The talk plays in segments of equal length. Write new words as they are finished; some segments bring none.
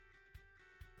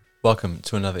Welcome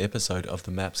to another episode of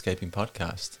the Mapscaping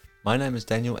Podcast. My name is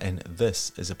Daniel and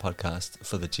this is a podcast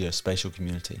for the geospatial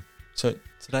community. So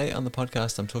today on the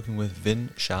podcast I'm talking with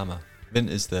Vin Sharma. Vin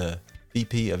is the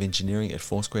VP of Engineering at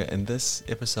Foursquare, and this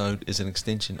episode is an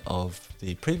extension of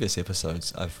the previous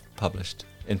episodes I've published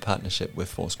in partnership with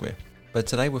Foursquare. But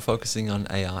today we're focusing on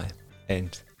AI,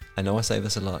 and I know I say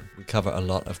this a lot, we cover a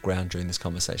lot of ground during this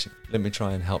conversation. Let me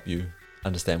try and help you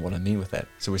understand what I mean with that.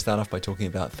 So we start off by talking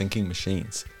about thinking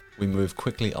machines. We move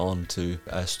quickly on to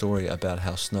a story about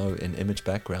how snow in image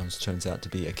backgrounds turns out to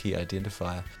be a key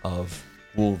identifier of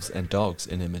wolves and dogs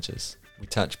in images. We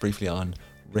touch briefly on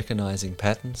recognizing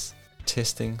patterns,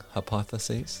 testing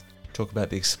hypotheses, talk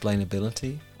about the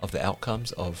explainability of the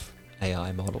outcomes of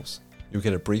AI models. You'll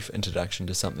get a brief introduction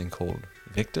to something called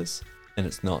vectors, and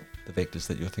it's not the vectors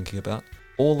that you're thinking about,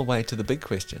 all the way to the big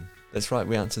question. That's right,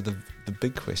 we answered the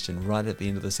big question right at the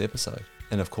end of this episode.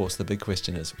 And of course, the big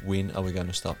question is, when are we going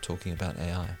to stop talking about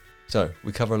AI? So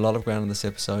we cover a lot of ground in this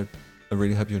episode. I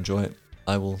really hope you enjoy it.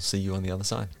 I will see you on the other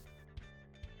side.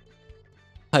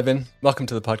 Hi, Vin. Welcome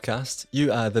to the podcast.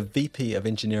 You are the VP of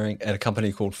Engineering at a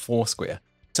company called Foursquare.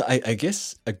 So I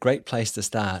guess a great place to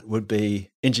start would be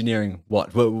engineering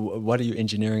what? What are you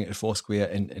engineering at Foursquare,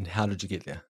 and how did you get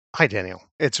there? Hi, Daniel.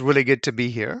 It's really good to be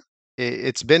here.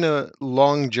 It's been a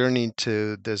long journey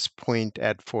to this point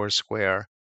at Foursquare.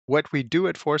 What we do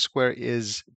at Foursquare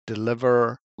is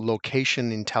deliver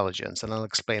location intelligence, and I'll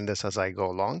explain this as I go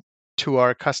along, to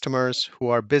our customers who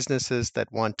are businesses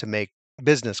that want to make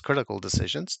business critical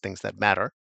decisions, things that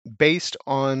matter, based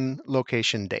on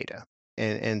location data.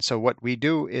 And so what we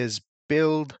do is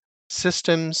build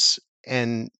systems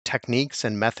and techniques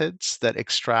and methods that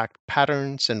extract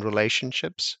patterns and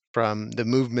relationships from the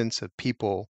movements of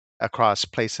people across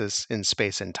places in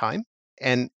space and time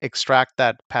and extract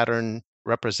that pattern,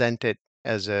 represent it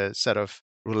as a set of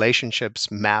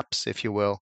relationships, maps, if you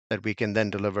will, that we can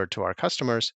then deliver to our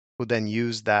customers who then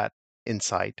use that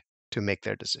insight to make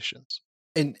their decisions.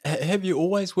 And have you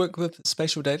always worked with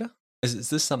spatial data?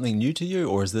 Is this something new to you,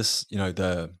 or is this,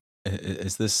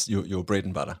 is this your bread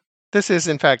and butter? This is,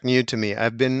 in fact, new to me.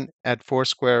 I've been at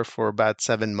Foursquare for about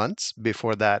 7 months.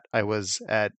 Before that, I was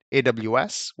at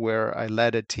AWS, where I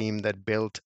led a team that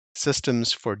built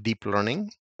systems for deep learning,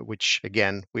 which,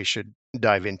 again, we should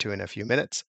dive into in a few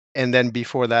minutes. And then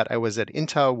before that, I was at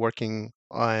Intel working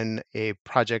on a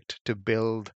project to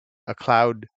build a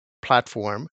cloud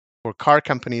platform for car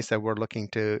companies that were looking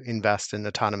to invest in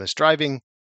autonomous driving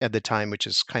at the time, which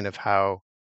is kind of how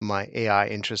my AI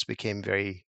interest became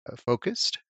very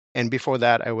focused. And before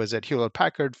that, I was at Hewlett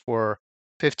Packard for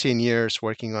 15 years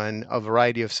working on a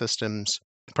variety of systems,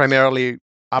 primarily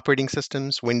operating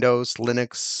systems, Windows,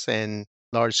 Linux, and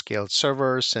large scale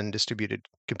servers and distributed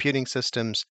computing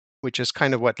systems, which is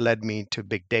kind of what led me to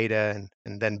big data.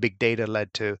 And then big data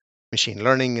led to machine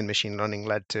learning, and machine learning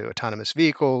led to autonomous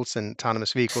vehicles, and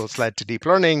autonomous vehicles led to deep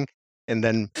learning. And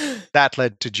then that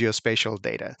led to geospatial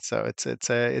data. So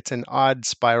it's an odd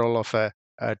spiral of a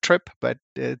trip, but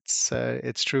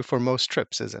it's true for most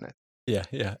trips, isn't it? Yeah,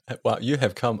 yeah. Wow, you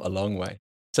have come a long way.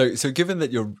 So given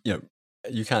that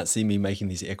you can't see me making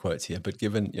these air quotes here, but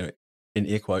given, in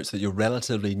air quotes, that you're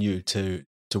relatively new to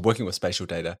working with spatial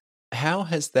data, how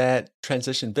has that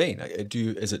transition been?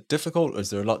 Is it difficult? Is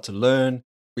there a lot to learn?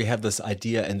 We have this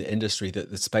idea in the industry that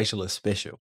the spatial is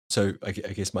special. So I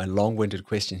guess my long-winded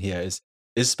question here is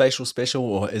spatial special,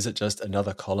 or is it just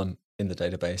another column in the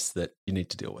database that you need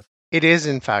to deal with? It is,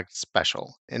 in fact,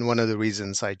 special. And one of the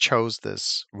reasons I chose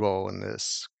this role in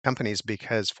this company is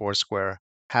because Foursquare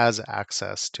has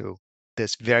access to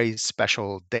this very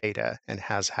special data and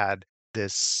has had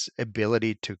this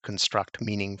ability to construct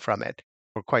meaning from it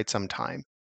for quite some time.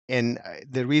 And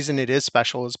the reason it is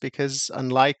special is because,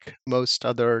 unlike most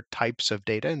other types of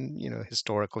data, and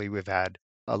historically we've had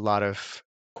a lot of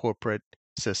corporate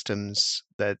systems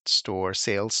that store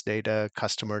sales data,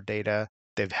 customer data.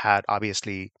 They've had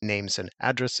obviously names and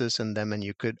addresses in them, and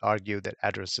you could argue that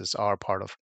addresses are part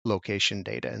of location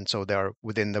data, and so they're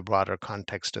within the broader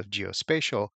context of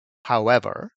geospatial.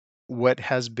 However, what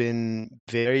has been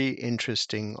very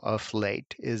interesting of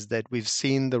late is that we've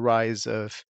seen the rise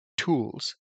of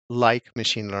tools like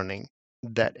machine learning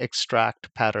that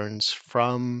extract patterns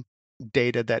from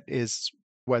data that is,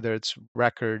 whether it's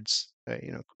records,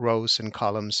 rows and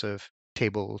columns of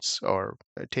tables, or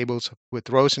tables with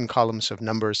rows and columns of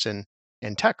numbers and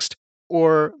text,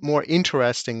 or more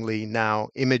interestingly now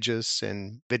images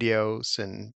and videos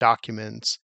and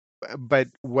documents. But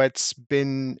what's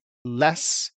been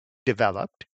less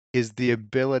developed is the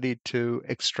ability to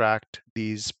extract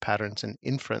these patterns and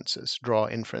inferences, draw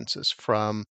inferences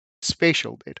from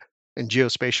spatial data. and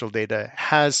geospatial data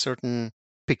has certain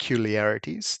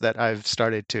peculiarities that I've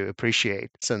started to appreciate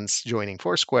since joining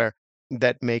Foursquare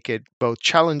that make it both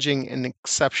challenging and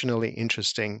exceptionally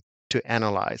interesting to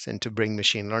analyze, and to bring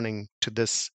machine learning to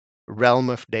this realm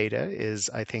of data is,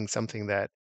 I think, something that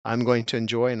I'm going to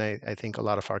enjoy, and I think a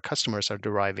lot of our customers are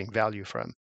deriving value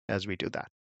from as we do that.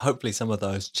 Hopefully, some of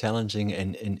those challenging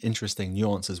and interesting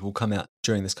nuances will come out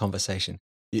during this conversation.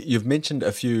 You've mentioned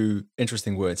a few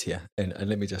interesting words here, and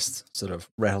let me just sort of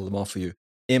rattle them off for you: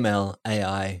 ML,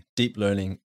 AI, deep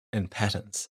learning, and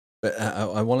patterns. But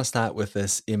I want to start with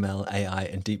this ML, AI,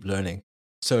 and deep learning.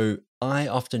 So I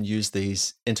often use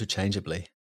these interchangeably.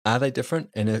 Are they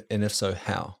different? And if so,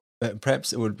 how?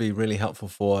 Perhaps it would be really helpful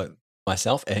for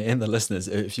myself and the listeners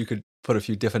if you could put a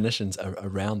few definitions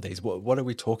around these. What are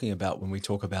we talking about when we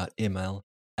talk about ML,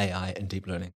 AI, and deep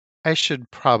learning? I should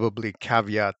probably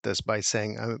caveat this by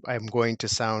saying I'm going to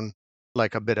sound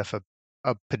like a bit of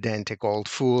a pedantic old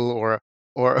fool, or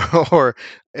or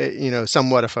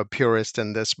somewhat of a purist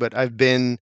in this, but I've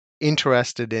been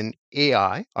interested in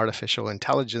AI, artificial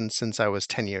intelligence, since I was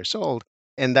 10 years old,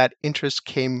 and that interest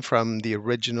came from the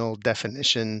original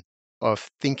definition of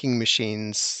thinking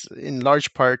machines. In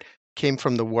large part, came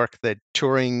from the work that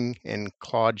Turing and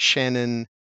Claude Shannon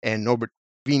and Norbert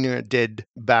Wiener did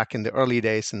back in the early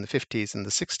days in the 50s and the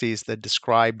 60s, that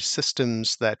described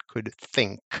systems that could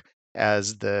think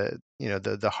as the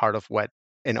heart of what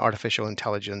an artificial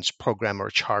intelligence program or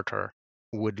charter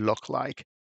would look like.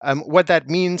 What that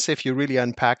means, if you really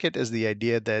unpack it, is the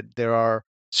idea that there are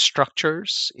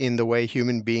structures in the way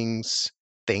human beings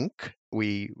think.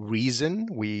 We reason.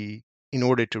 In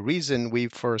order to reason, we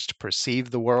first perceive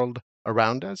the world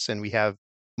around us, and we have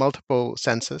multiple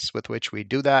senses with which we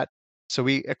do that. So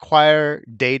we acquire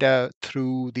data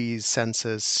through these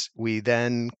senses. We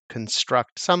then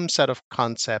construct some set of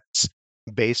concepts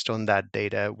based on that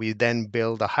data. We then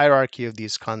build a hierarchy of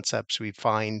these concepts. We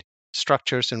find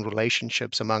structures and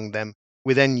relationships among them.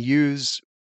 We then use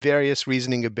various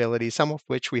reasoning abilities, some of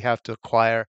which we have to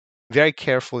acquire very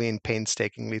carefully and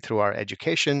painstakingly through our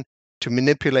education, to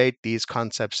manipulate these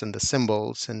concepts and the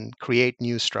symbols and create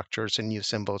new structures and new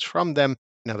symbols from them.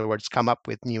 In other words, come up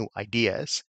with new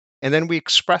ideas. And then we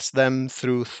express them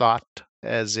through thought,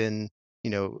 as in,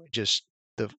 just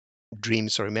the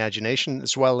dreams or imagination,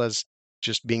 as well as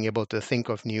just being able to think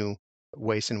of new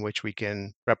ways in which we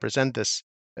can represent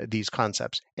these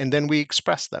concepts. And then we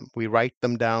express them. We write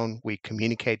them down, we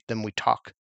communicate them, we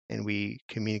talk, and we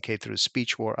communicate through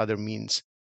speech or other means.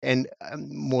 And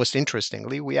most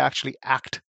interestingly, we actually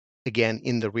act again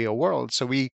in the real world. So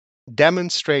we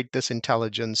demonstrate this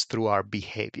intelligence through our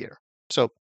behavior. So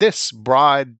this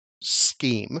broad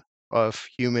scheme of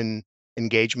human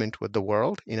engagement with the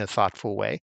world in a thoughtful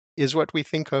way is what we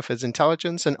think of as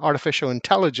intelligence. And artificial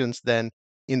intelligence, then,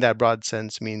 in that broad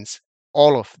sense, means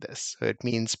all of this. So it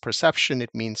means perception,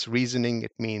 it means reasoning,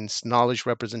 it means knowledge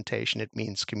representation, it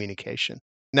means communication.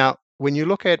 Now, when you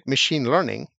look at machine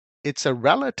learning, it's a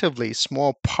relatively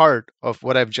small part of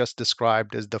what I've just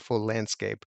described as the full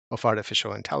landscape of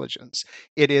artificial intelligence.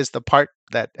 It is the part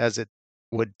that, as it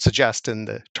would suggest in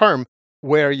the term,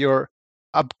 where you're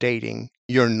updating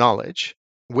your knowledge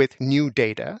with new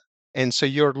data. And so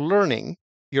you're learning,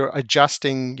 you're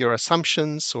adjusting your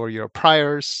assumptions or your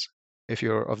priors, if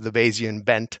you're of the Bayesian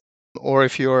bent, or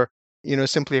if you're,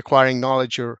 simply acquiring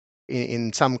knowledge, you're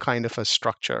in some kind of a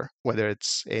structure, whether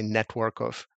it's a network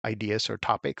of ideas or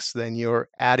topics, then you're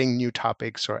adding new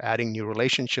topics or adding new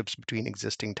relationships between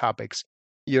existing topics.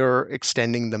 You're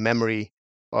extending the memory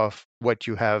of what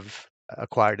you have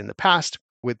acquired in the past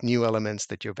with new elements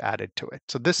that you've added to it.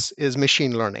 So this is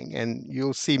machine learning, and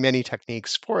you'll see many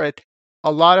techniques for it.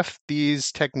 A lot of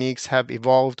these techniques have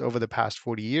evolved over the past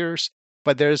 40 years,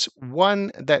 but there's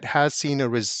one that has seen a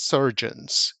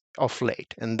resurgence of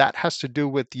late, and that has to do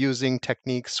with using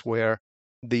techniques where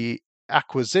the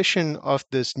acquisition of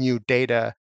this new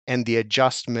data and the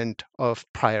adjustment of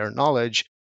prior knowledge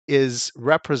is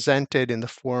represented in the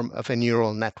form of a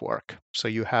neural network. So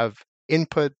you have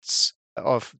inputs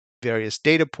of various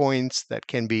data points that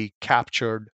can be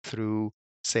captured through,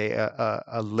 say,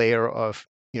 a layer of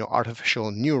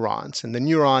artificial neurons. And the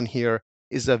neuron here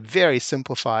is a very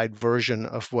simplified version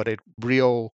of what a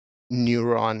real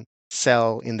neuron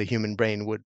cell in the human brain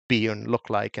would be and look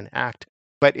like and act.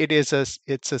 But it's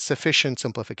a sufficient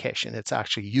simplification. It's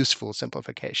actually useful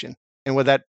simplification. And what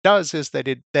that does is that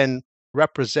it then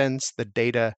represents the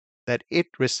data that it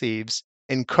receives,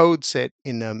 encodes it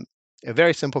in a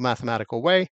very simple mathematical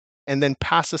way, and then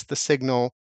passes the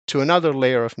signal to another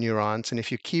layer of neurons. And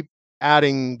if you keep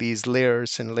adding these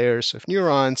layers and layers of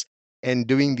neurons and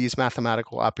doing these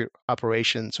mathematical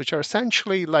operations, which are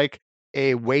essentially like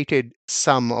a weighted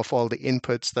sum of all the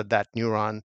inputs that that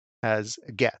neuron has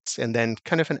gets, and then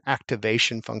kind of an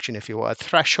activation function, if you will, a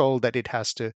threshold that it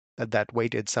has to that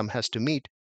weighted sum has to meet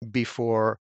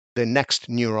before the next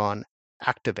neuron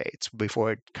activates,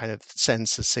 before it kind of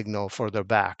sends a signal further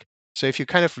back. So if you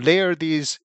kind of layer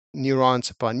these neurons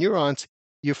upon neurons,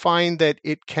 you find that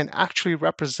it can actually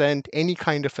represent any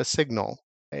kind of a signal.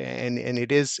 And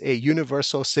it is a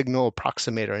universal signal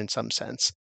approximator in some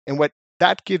sense. And what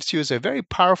that gives you is a very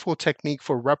powerful technique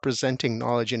for representing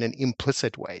knowledge in an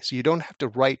implicit way. So you don't have to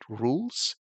write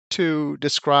rules to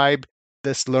describe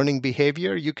this learning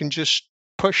behavior. You can just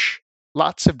push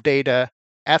lots of data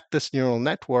at this neural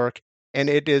network, and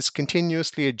it is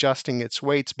continuously adjusting its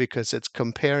weights because it's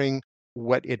comparing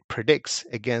what it predicts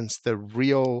against the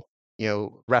real,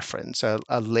 reference, a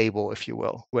label, if you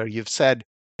will, where you've said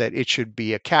that it should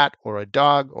be a cat or a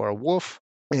dog or a wolf,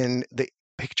 and the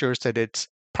pictures that it's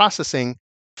processing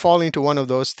fall into one of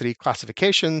those three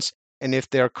classifications. And if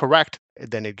they're correct,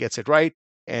 then it gets it right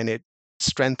and it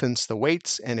strengthens the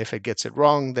weights. And if it gets it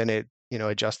wrong, then it,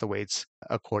 adjusts the weights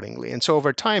accordingly. And so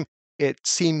over time, it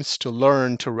seems to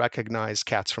learn to recognize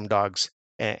cats from dogs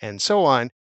and so on.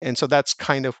 And so that's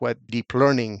kind of what deep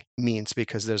learning means,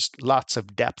 because there's lots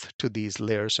of depth to these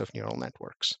layers of neural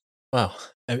networks. Wow.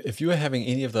 If you were having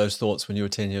any of those thoughts when you were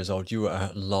 10 years old, you were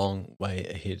a long way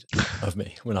ahead of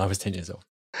me when I was 10 years old.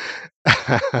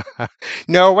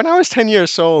 No, when I was 10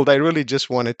 years old, I really just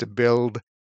wanted to build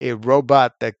a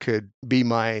robot that could be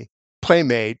my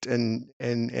playmate, and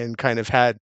kind of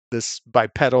had this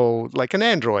bipedal, like an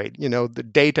android. The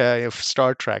Data of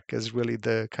Star Trek is really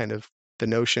the kind of the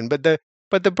notion. But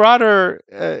the broader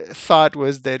thought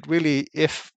was that really,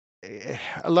 if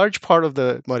a large part of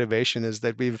the motivation is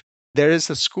that there is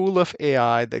a school of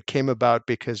AI that came about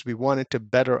because we wanted to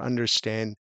better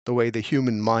understand the way the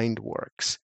human mind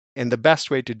works. And the best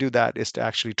way to do that is to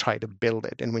actually try to build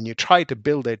it. And when you try to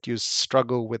build it, you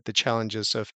struggle with the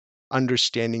challenges of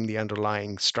understanding the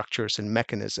underlying structures and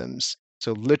mechanisms.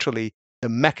 So, literally, the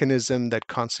mechanism that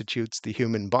constitutes the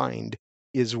human mind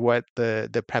is what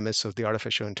the premise of the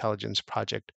artificial intelligence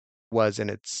project was, and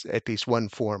it's at least one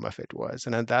form of it was.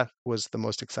 And that was the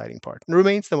most exciting part, and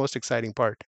remains the most exciting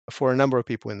part for a number of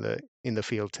people in the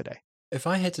field today. If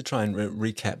I had to try and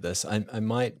recap this, I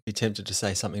might be tempted to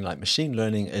say something like machine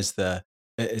learning is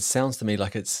it sounds to me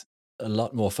like it's a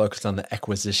lot more focused on the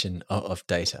acquisition of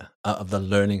data, of the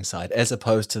learning side, as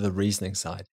opposed to the reasoning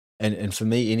side. And for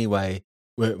me, anyway,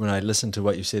 when I listened to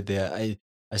what you said there,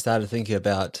 I started thinking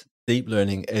about deep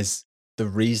learning as the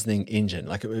reasoning engine.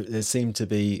 Like it seemed to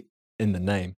be in the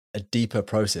name, a deeper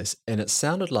process. And it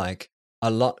sounded like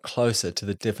a lot closer to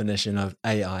the definition of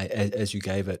AI as you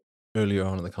gave it earlier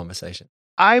on in the conversation.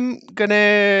 I'm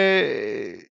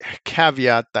gonna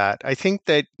caveat that. I think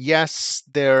that yes,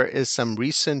 there is some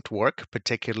recent work,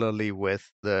 particularly with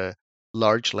the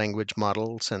large language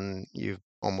models, and you've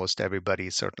almost everybody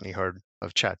certainly heard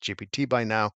of ChatGPT by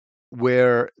now,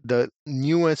 where the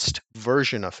newest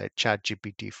version of it,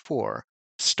 ChatGPT 4,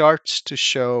 starts to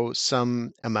show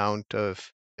some amount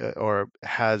of or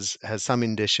has some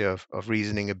indicia of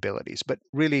reasoning abilities. But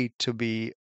really, to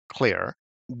be clear,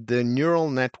 the neural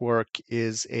network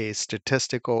is a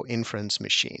statistical inference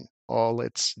machine. All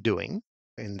it's doing,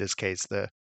 in this case, the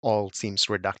all seems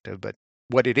reductive, but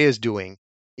what it is doing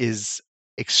is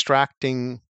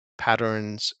extracting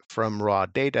patterns from raw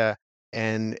data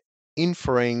and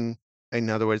inferring, in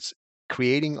other words,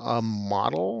 creating a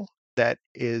model that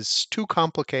is too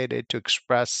complicated to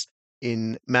express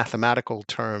in mathematical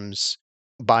terms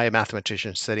by a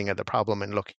mathematician sitting at the problem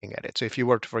and looking at it. So if you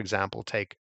were to, for example,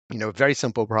 take a very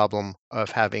simple problem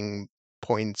of having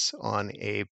points on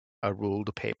a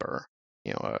ruled paper,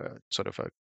 a sort of a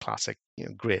classic,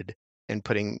 grid, and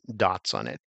putting dots on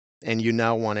it. And you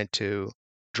now wanted to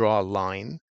draw a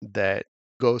line that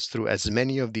goes through as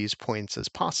many of these points as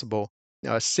possible,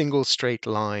 a single straight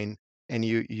line, and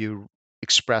you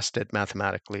expressed it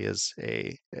mathematically as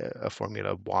a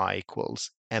formula y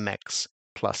equals mx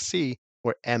plus c,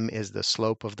 where m is the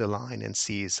slope of the line and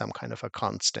c is some kind of a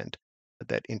constant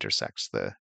that intersects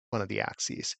the one of the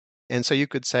axes. And so you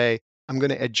could say, I'm going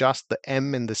to adjust the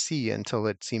m and the c until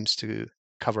it seems to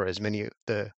cover as many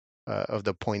of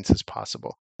the points as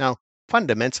possible. Now,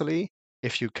 fundamentally,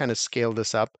 if you kind of scale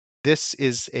this up, this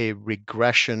is a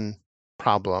regression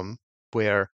problem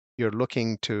where you're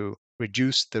looking to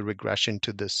reduce the regression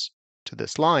to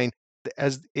this line,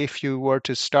 as if you were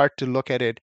to start to look at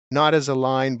it not as a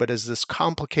line, but as this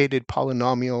complicated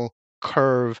polynomial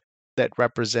curve that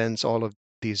represents all of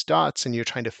these dots, and you're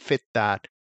trying to fit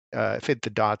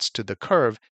the dots to the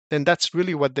curve. Then that's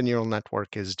really what the neural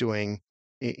network is doing.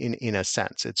 in a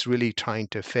sense. It's really trying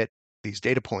to fit these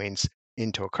data points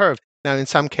into a curve. Now, in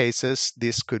some cases,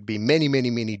 this could be many, many,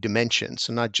 many dimensions.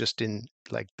 So not just in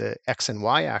like the X and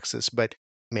Y axis, but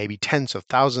maybe tens of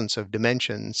thousands of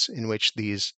dimensions in which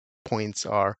these points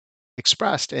are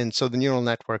expressed. And so the neural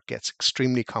network gets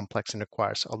extremely complex and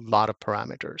requires a lot of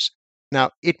parameters.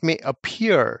 Now, it may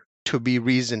appear to be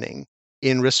reasoning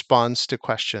in response to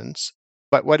questions,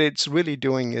 but what it's really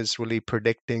doing is really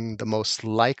predicting the most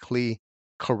likely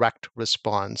correct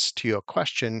response to your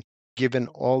question, given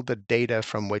all the data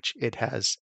from which it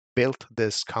has built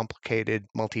this complicated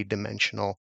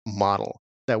multidimensional model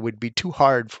that would be too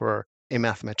hard for a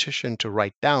mathematician to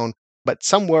write down. But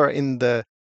somewhere in the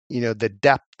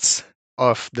depths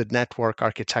of the network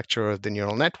architecture of the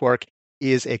neural network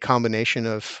is a combination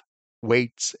of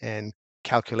weights and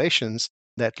calculations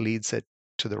that leads it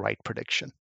to the right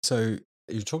prediction. So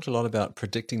you talked a lot about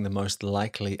predicting the most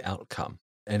likely outcome.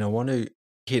 And I want to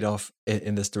head off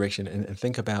in this direction and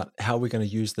think about how we're going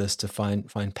to use this to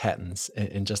find patterns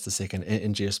in just a second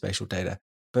in geospatial data.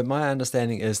 But my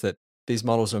understanding is that these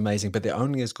models are amazing, but they're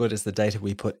only as good as the data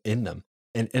we put in them.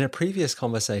 And in a previous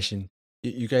conversation,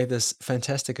 you gave this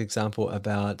fantastic example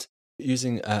about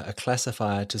using a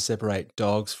classifier to separate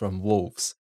dogs from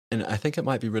wolves. And I think it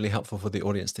might be really helpful for the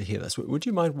audience to hear this. Would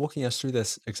you mind walking us through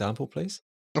this example, please?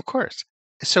 Of course.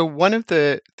 So one of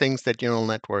the things that neural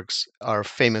networks are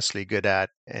famously good at,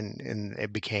 and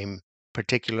it became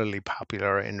particularly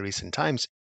popular in recent times,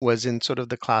 was in sort of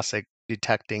the classic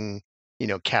detecting,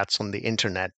 cats on the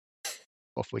internet,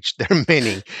 of which there are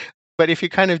many. But if you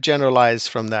kind of generalize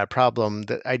from that problem,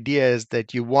 the idea is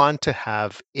that you want to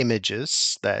have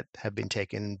images that have been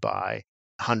taken by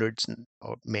hundreds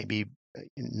or maybe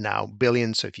now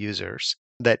billions of users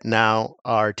that now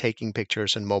are taking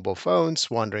pictures on mobile phones,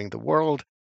 wandering the world.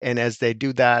 And as they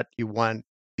do that, you want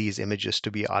these images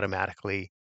to be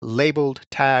automatically labeled,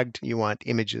 tagged. You want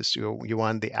images, you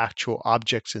want the actual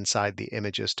objects inside the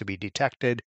images to be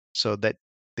detected so that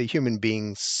the human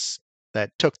beings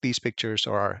that took these pictures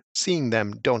or are seeing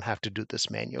them don't have to do this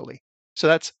manually. So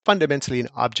that's fundamentally an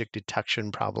object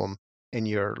detection problem. And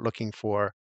you're looking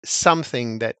for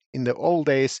something that in the old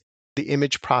days, the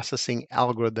image processing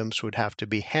algorithms would have to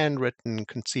be handwritten,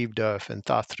 conceived of, and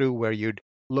thought through, where you'd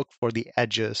look for the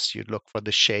edges, you'd look for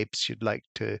the shapes, you'd like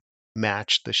to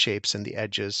match the shapes and the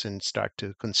edges and start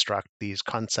to construct these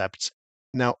concepts.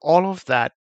 Now, all of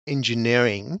that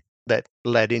engineering that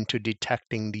led into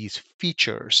detecting these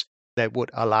features that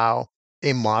would allow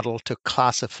a model to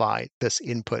classify this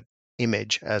input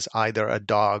image as either a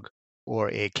dog or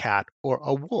a cat or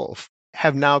a wolf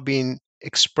have now been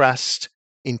expressed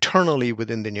internally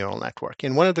within the neural network.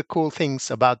 And one of the cool things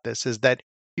about this is that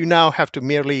you now have to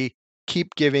merely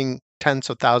keep giving tens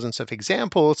of thousands of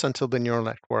examples until the neural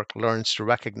network learns to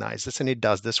recognize this, and it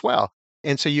does this well.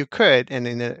 And so you could, and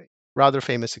in a rather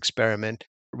famous experiment,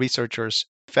 researchers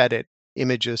fed it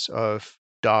images of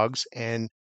dogs and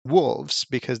wolves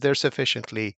because they're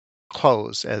sufficiently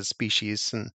close as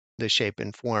species in the shape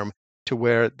and form to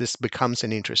where this becomes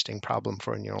an interesting problem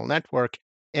for a neural network.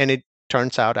 And it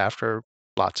turns out after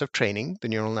lots of training, the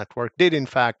neural network did in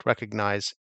fact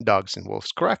recognize dogs and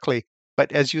wolves correctly.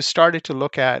 But as you started to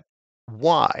look at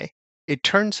why, it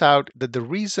turns out that the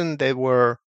reason they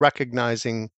were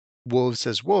recognizing wolves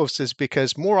as wolves is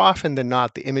because more often than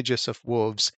not, the images of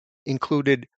wolves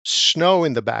included snow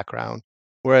in the background,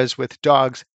 whereas with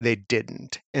dogs, they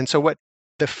didn't. And so, what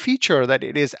the feature that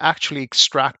it is actually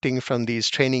extracting from these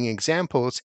training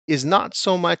examples is not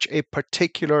so much a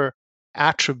particular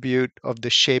attribute of the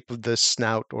shape of the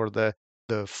snout or the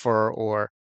fur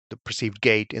or the perceived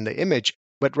gait in the image,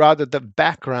 but rather the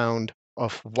background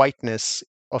of whiteness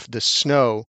of the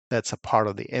snow that's a part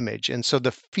of the image. And so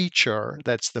the feature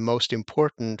that's the most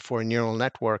important for a neural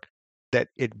network that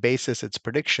it bases its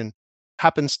prediction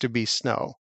happens to be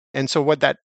snow. And so what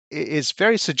that is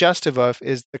very suggestive of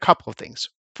is a couple of things.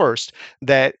 First,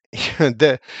 that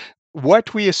the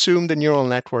what we assume the neural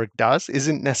network does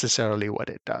isn't necessarily what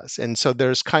it does. And so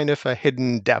there's kind of a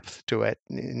hidden depth to it,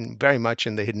 very much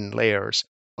in the hidden layers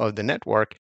of the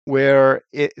network, where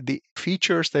the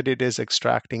features that it is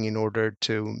extracting in order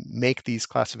to make these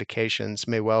classifications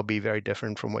may well be very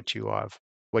different from what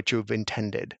you've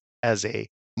intended as a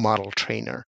model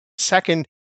trainer. Second,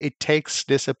 it takes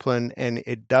discipline and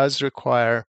it does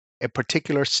require a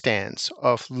particular stance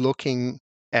of looking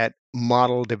at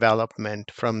model development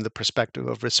from the perspective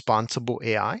of responsible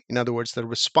AI. In other words, the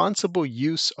responsible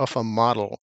use of a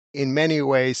model in many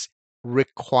ways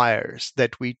requires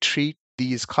that we treat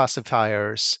these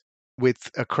classifiers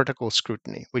with a critical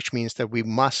scrutiny, which means that we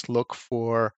must look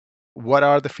for what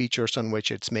are the features on which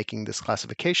it's making this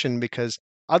classification, because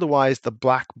Otherwise,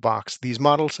 these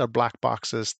models are black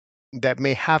boxes that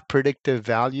may have predictive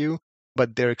value,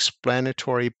 but their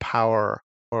explanatory power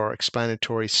or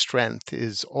explanatory strength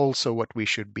is also what we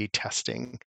should be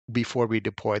testing before we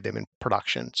deploy them in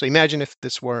production. So imagine if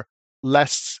this were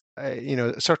less,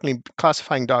 certainly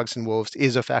classifying dogs and wolves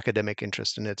is of academic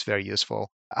interest and it's very useful.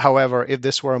 However, if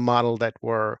this were a model that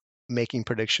were making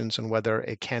predictions on whether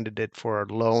a candidate for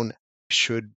a loan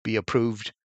should be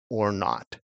approved or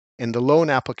not, and the loan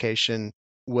application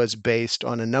was based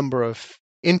on a number of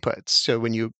inputs. So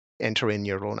when you enter in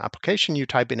your loan application, you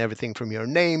type in everything from your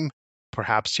name,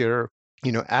 perhaps your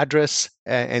address,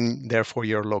 and therefore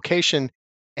your location.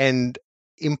 And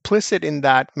implicit in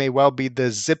that may well be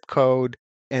the zip code,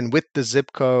 and with the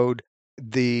zip code,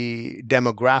 the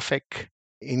demographic,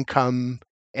 income,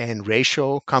 and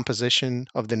racial composition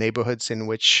of the neighborhoods in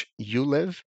which you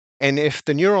live. And if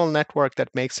the neural network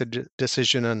that makes a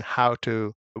decision on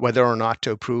whether or not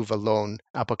to approve a loan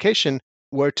application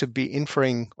were to be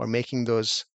inferring or making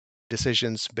those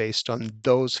decisions based on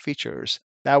those features,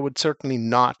 that would certainly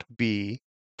not be,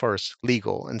 first,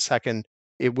 legal, and second,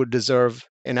 it would deserve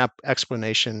an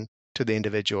explanation to the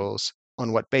individuals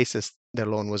on what basis their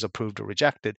loan was approved or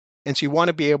rejected. And so you want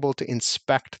to be able to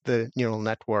inspect the neural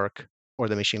network or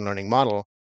the machine learning model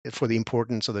for the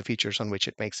importance of the features on which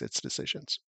it makes its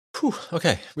decisions. Whew,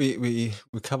 okay, we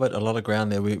covered a lot of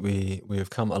ground there. We have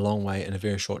come a long way in a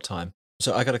very short time.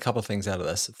 So I got a couple of things out of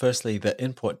this. Firstly, the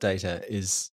input data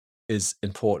is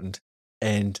important,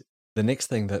 and the next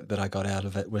thing that I got out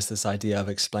of it was this idea of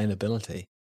explainability.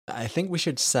 I think we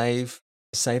should save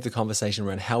the conversation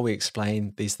around how we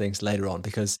explain these things later on,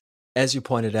 because as you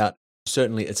pointed out,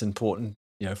 certainly it's important,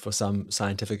 for some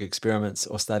scientific experiments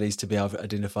or studies to be able to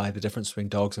identify the difference between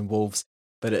dogs and wolves.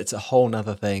 But it's a whole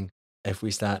nother thing if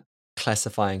we start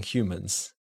classifying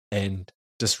humans and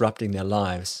disrupting their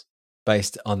lives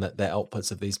based on the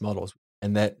outputs of these models,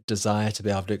 and that desire to be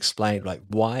able to explain, like,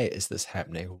 why is this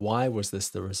happening? Why was this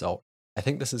the result? I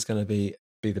think this is going to be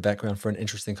the background for an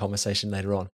interesting conversation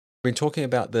later on. We've been talking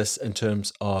about this in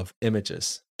terms of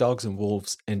images, dogs and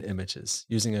wolves in images,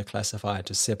 using a classifier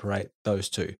to separate those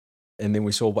two. And then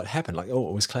we saw what happened, like, oh,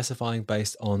 it was classifying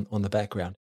based on the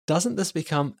background. Doesn't this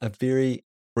become a very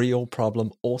real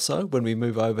problem also when we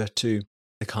move over to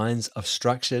the kinds of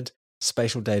structured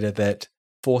spatial data that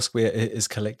Foursquare is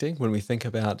collecting when we think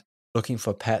about looking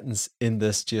for patterns in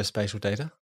this geospatial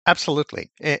data? Absolutely.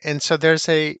 And so there's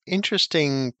a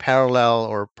interesting parallel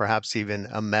or perhaps even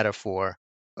a metaphor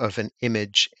of an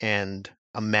image and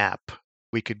a map.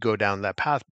 We could go down that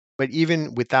path. But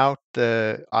even without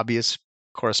the obvious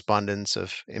correspondence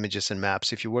of images and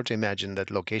maps, if you were to imagine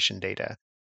that location data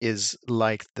is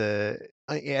like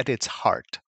at its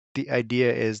heart, the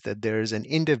idea is that there's an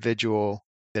individual,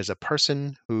 there's a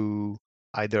person who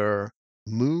either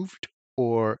moved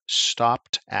or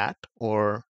stopped at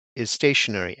or is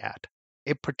stationary at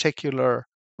a particular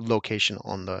location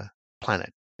on the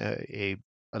planet, a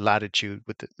latitude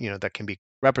that can be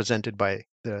represented by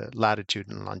the latitude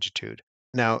and longitude.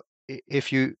 Now,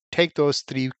 if you take those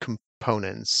three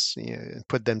components, and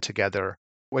put them together,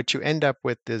 what you end up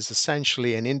with is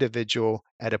essentially an individual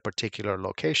at a particular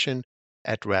location,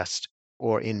 at rest,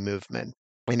 or in movement.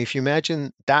 And if you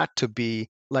imagine that to be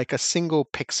like a single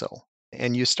pixel,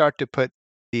 and you start to put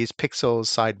these pixels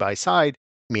side by side,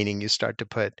 meaning you start to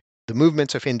put the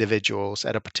movements of individuals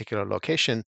at a particular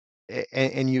location,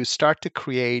 and you start to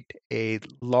create a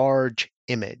large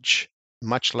image,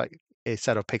 much like a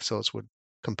set of pixels would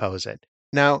compose it.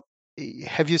 Now,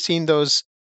 have you seen those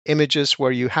images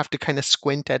where you have to kind of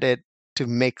squint at it to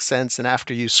make sense? And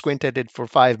after you squint at it for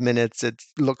 5 minutes, it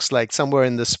looks like somewhere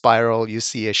in the spiral you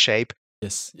see a shape.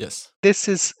 Yes, yes. This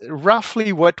is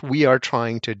roughly what we are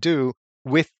trying to do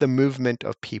with the movement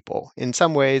of people. In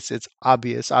some ways, it's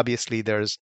obvious. Obviously,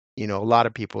 there's a lot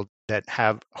of people that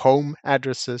have home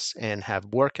addresses and have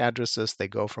work addresses. They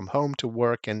go from home to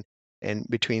work, and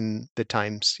between the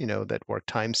times, that work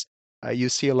times, you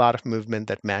see a lot of movement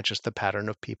that matches the pattern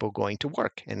of people going to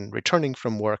work and returning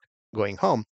from work, going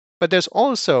home. But there's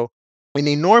also an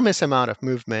enormous amount of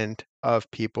movement of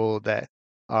people that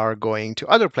are going to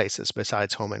other places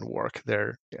besides home and work.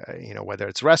 They're, whether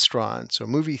it's restaurants or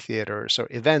movie theaters or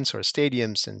events or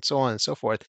stadiums and so on and so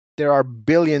forth. There are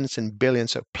billions and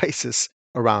billions of places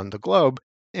around the globe,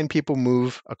 and people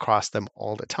move across them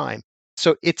all the time.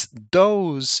 So it's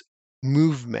those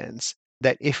movements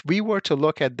that if we were to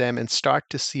look at them and start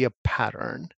to see a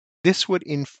pattern, this would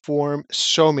inform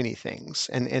so many things.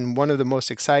 And one of the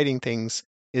most exciting things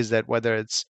is that whether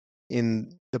it's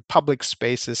in the public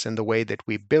spaces and the way that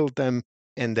we build them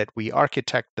and that we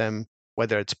architect them,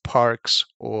 whether it's parks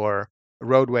or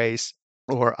roadways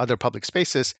or other public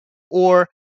spaces, or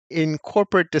in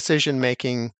corporate decision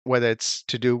making, whether it's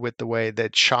to do with the way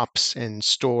that shops and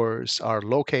stores are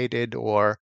located,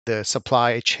 or the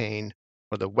supply chain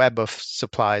or the web of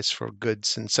supplies for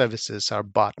goods and services are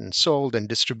bought and sold and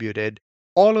distributed.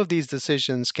 All of these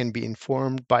decisions can be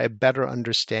informed by a better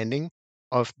understanding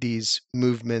of these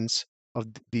movements, of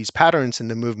these patterns in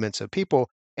the movements of people.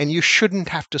 And you shouldn't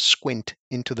have to squint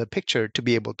into the picture to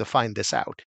be able to find this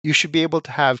out. You should be able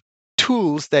to have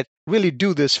tools that really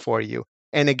do this for you.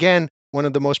 And again, one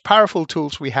of the most powerful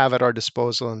tools we have at our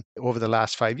disposal over the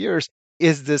last 5 years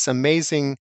is this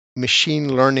amazing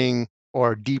machine learning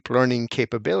or deep learning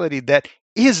capability that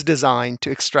is designed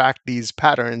to extract these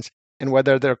patterns. And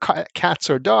whether they're cats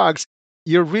or dogs,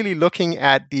 you're really looking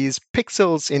at these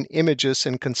pixels in images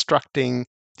and constructing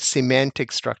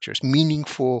semantic structures,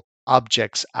 meaningful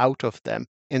objects out of them.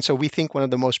 And so we think one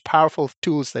of the most powerful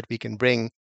tools that we can bring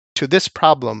to this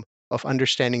problem of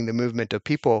understanding the movement of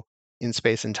people in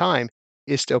space and time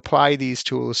is to apply these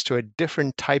tools to a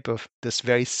different type of this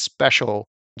very special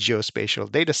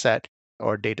geospatial data set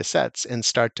or data sets and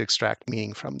start to extract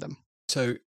meaning from them.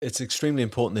 So it's extremely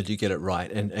important that you get it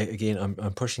right. And again,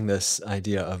 I'm pushing this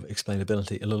idea of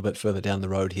explainability a little bit further down the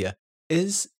road here.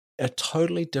 Is a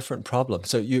totally different problem.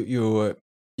 So you're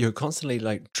constantly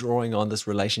like drawing on this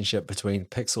relationship between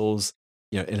pixels,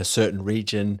 in a certain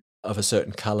region of a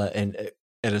certain color and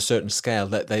at a certain scale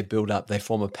that they build up, they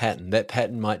form a pattern. That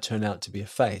pattern might turn out to be a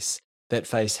face. That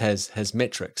face has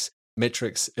metrics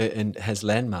and has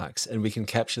landmarks, and we can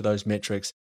capture those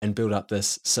metrics and build up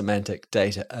this semantic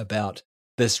data about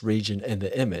this region in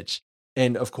the image.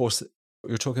 And of course,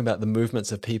 you're talking about the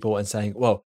movements of people and saying,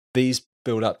 well, these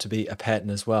build up to be a pattern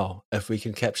as well. If we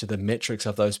can capture the metrics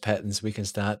of those patterns, we can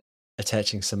start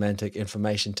attaching semantic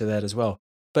information to that as well.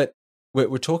 But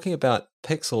we're talking about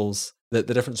pixels, the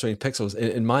difference between pixels,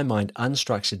 in my mind,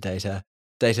 unstructured data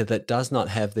that does not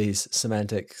have these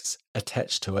semantics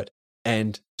attached to it,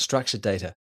 and structured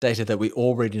data that we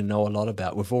already know a lot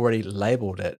about. We've already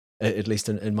labeled it, at least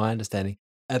in my understanding.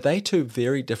 Are they two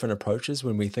very different approaches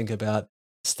when we think about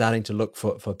starting to look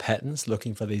for patterns,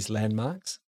 looking for these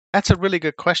landmarks? That's a really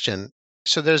good question.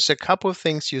 So there's a couple of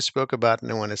things you spoke about,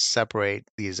 and I want to separate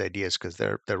these ideas because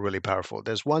they're really powerful.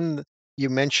 There's one you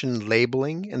mentioned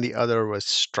labeling, and the other was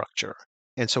structure.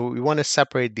 And so we want to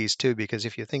separate these two because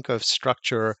if you think of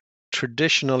structure,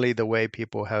 traditionally the way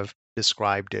people have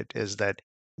described it is that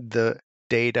the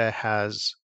data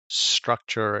has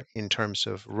structure in terms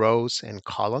of rows and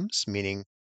columns, meaning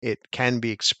it can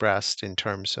be expressed in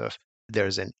terms of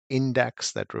there's an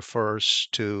index that refers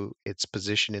to its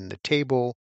position in the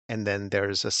table, and then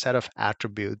there's a set of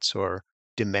attributes or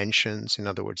dimensions, in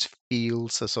other words,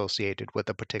 fields associated with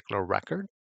a particular record.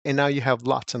 And now you have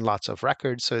lots and lots of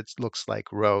records, so it looks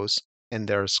like rows, and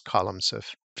there's columns of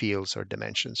fields or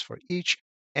dimensions for each.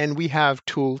 And we have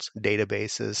tools,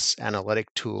 databases,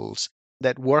 analytic tools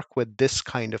that work with this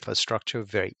kind of a structure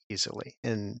very easily.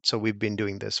 And so we've been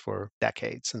doing this for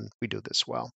decades, and we do this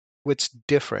well. What's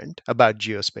different about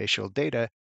geospatial data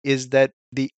is that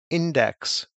the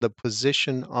index, the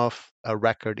position of a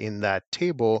record in that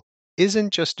table, isn't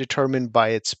just determined by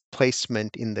its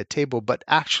placement in the table, but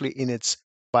actually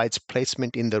by its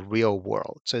placement in the real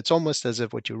world. So it's almost as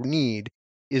if what you need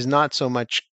is not so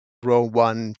much row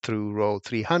 1 through row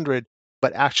 300,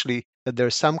 but actually that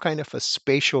there's some kind of a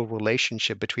spatial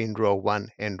relationship between row 1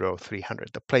 and row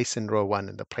 300. The place in row 1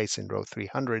 and the place in row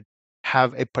 300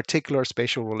 have a particular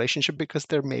spatial relationship because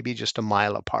they're maybe just a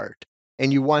mile apart.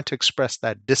 And you want to express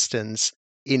that distance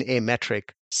in a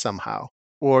metric somehow.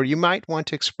 Or you might want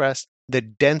to express the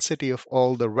density of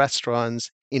all the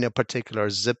restaurants in a particular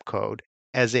zip code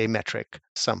as a metric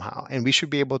somehow. And we should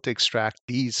be able to extract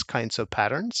these kinds of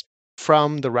patterns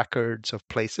from the records of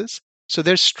places. So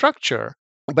there's structure,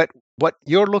 but what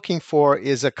you're looking for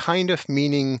is a kind of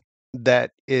meaning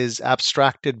that is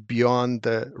abstracted beyond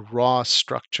the raw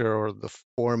structure or the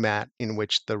format in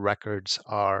which the records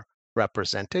are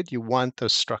represented. You want the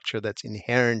structure that's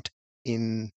inherent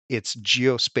in its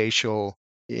geospatial,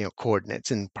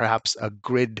 coordinates, and perhaps a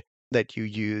grid that you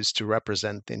use to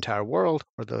represent the entire world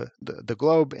or the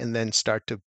globe, and then start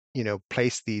to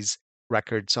place these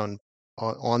records on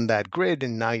that grid.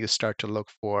 And now you start to look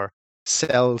for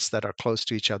cells that are close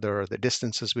to each other, or the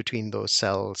distances between those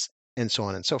cells, and so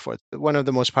on and so forth. One of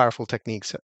the most powerful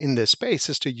techniques in this space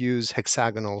is to use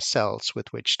hexagonal cells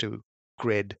with which to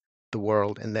grid the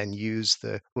world and then use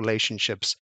the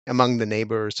relationships among the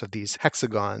neighbors of these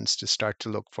hexagons to start to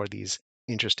look for these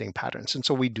interesting patterns. And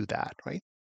so we do that, right?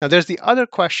 Now, there's the other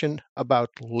question about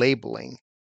labeling.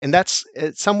 And that's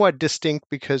somewhat distinct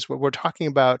because what we're talking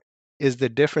about is the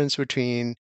difference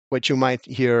between what you might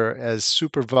hear as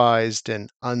supervised and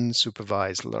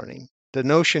unsupervised learning. The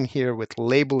notion here with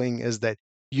labeling is that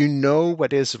you know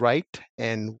what is right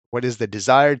and what is the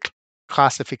desired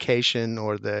classification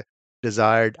or the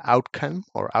desired outcome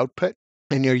or output,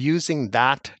 and you're using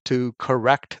that to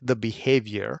correct the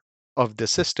behavior of the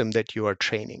system that you are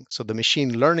training. So the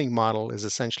machine learning model is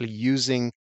essentially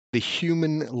using the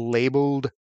human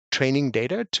labeled training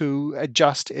data to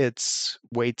adjust its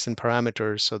weights and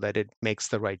parameters so that it makes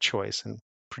the right choice and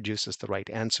produces the right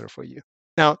answer for you.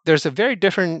 Now, there's a very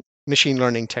different machine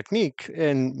learning technique,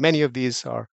 and many of these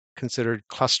are considered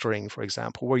clustering, for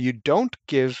example, where you don't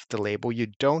give the label, you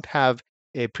don't have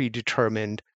a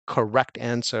predetermined correct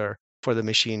answer for the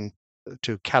machine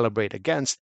to calibrate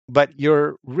against, but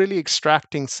you're really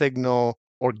extracting signal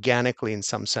organically in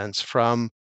some sense from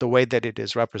the way that it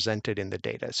is represented in the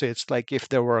data. So it's like if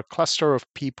there were a cluster of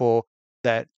people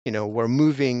that, were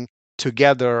moving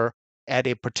together at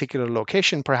a particular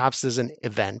location, perhaps there's an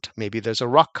event. Maybe there's a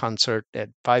rock concert at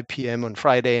 5 p.m. on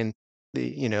Friday in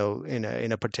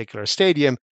in a particular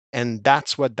stadium, and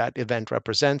that's what that event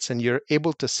represents. And you're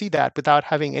able to see that without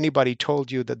having anybody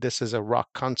told you that this is a rock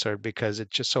concert, because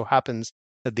it just so happens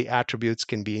that the attributes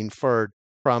can be inferred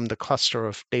from the cluster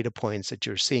of data points that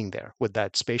you're seeing there with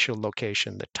that spatial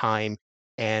location, the time,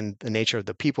 and the nature of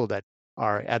the people that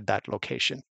are at that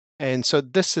location. And so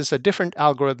this is a different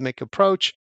algorithmic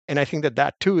approach. And I think that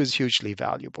that too is hugely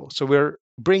valuable. So we're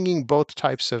bringing both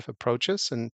types of approaches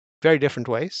in very different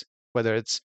ways, whether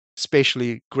it's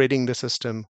spatially gridding the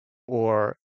system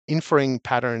or inferring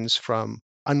patterns from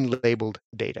unlabeled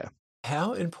data.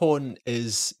 How important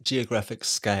is geographic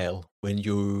scale when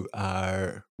you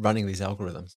are running these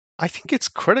algorithms? I think it's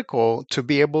critical to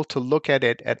be able to look at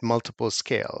it at multiple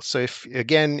scales. So if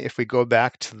we go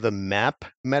back to the map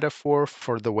metaphor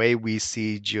for the way we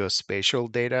see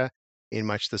geospatial data, in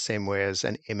much the same way as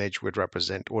an image would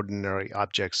represent ordinary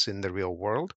objects in the real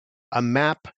world, a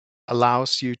map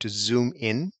allows you to zoom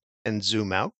in and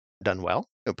zoom out, done well.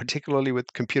 Particularly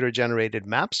with computer generated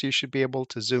maps, you should be able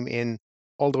to zoom in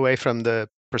all the way from the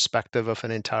perspective of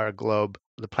an entire globe,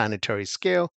 the planetary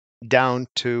scale, down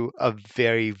to a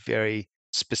very, very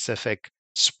specific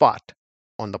spot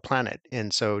on the planet.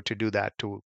 And so to do that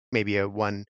to maybe a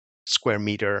 1 square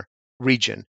meter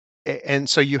region. And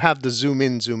so you have the zoom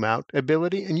in, zoom out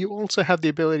ability, and you also have the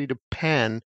ability to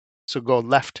pan, so go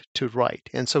left to right.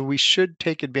 And so we should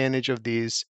take advantage of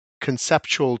these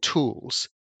conceptual tools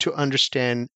to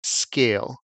understand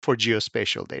scale for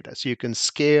geospatial data. So you can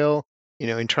scale,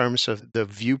 in terms of the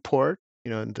viewport,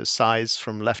 the size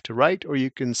from left to right, or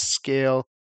you can scale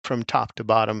from top to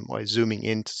bottom by zooming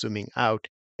in to zooming out.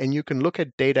 And you can look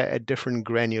at data at different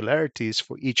granularities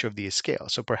for each of these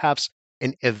scales. So perhaps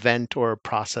an event or a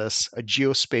process, a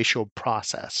geospatial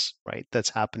process, right, that's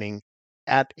happening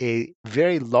at a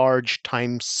very large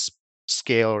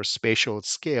scale or spatial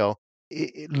scale,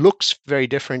 it looks very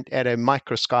different at a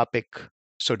microscopic,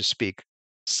 so to speak,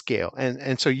 scale.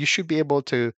 And so you should be able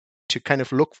to kind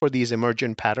of look for these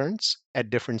emergent patterns at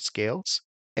different scales.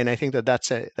 And I think that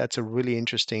that's a really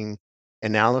interesting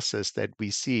analysis that we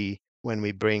see when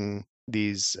we bring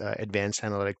these advanced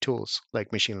analytic tools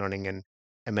like machine learning and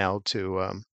ML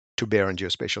to bear on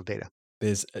geospatial data.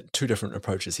 There's two different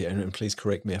approaches here, and please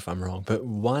correct me if I'm wrong. But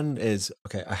one is,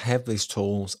 okay, I have these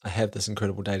tools, I have this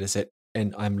incredible data set,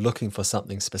 and I'm looking for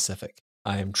something specific.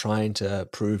 I am trying to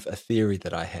prove a theory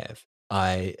that I have.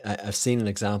 I've seen an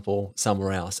example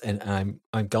somewhere else, and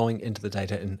I'm going into the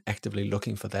data and actively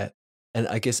looking for that. And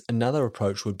I guess another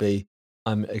approach would be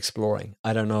I'm exploring.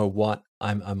 I don't know what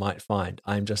I might find.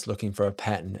 I'm just looking for a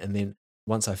pattern, and then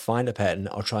once I find a pattern,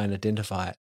 I'll try and identify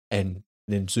it and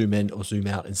then zoom in or zoom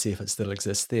out and see if it still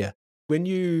exists there. When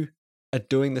you are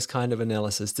doing this kind of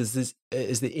analysis,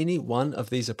 is there any one of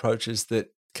these approaches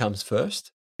that comes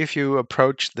first? If you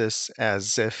approach this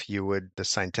as if you would the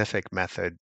scientific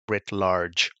method writ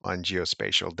large on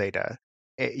geospatial data,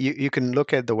 you can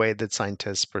look at the way that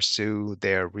scientists pursue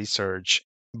their research,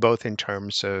 both in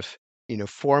terms of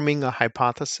forming a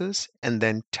hypothesis and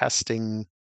then testing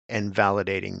and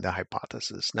validating the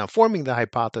hypothesis. Now, forming the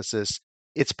hypothesis,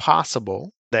 it's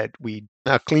possible that we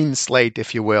a clean slate,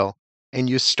 if you will, and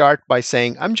you start by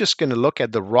saying, I'm just going to look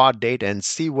at the raw data and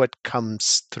see what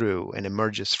comes through and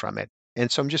emerges from it.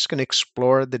 And so I'm just going to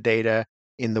explore the data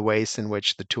in the ways in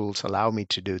which the tools allow me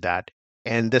to do that.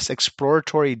 And this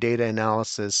exploratory data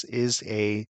analysis is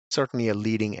certainly a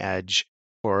leading edge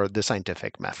for the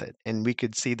scientific method. And we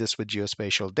could see this with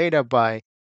geospatial data by,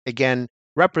 again,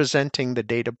 representing the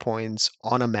data points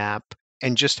on a map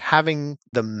and just having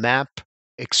the map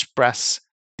express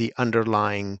the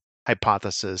underlying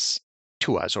hypothesis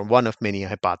to us, or one of many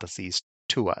hypotheses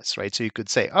to us, right? So you could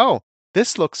say, oh,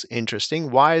 this looks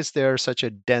interesting. Why is there such a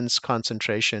dense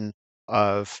concentration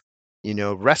of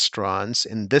restaurants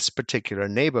in this particular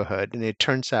neighborhood? And it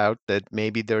turns out that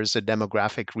maybe there's a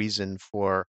demographic reason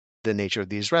for the nature of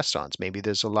these restaurants. Maybe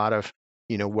there's a lot of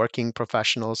working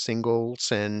professional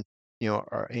singles and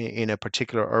are in a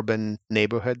particular urban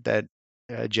neighborhood that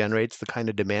generates the kind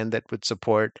of demand that would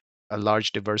support a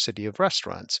large diversity of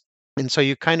restaurants. And so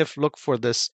you kind of look for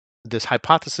this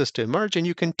hypothesis to emerge, and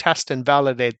you can test and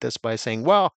validate this by saying,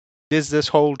 well, does this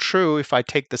hold true if I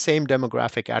take the same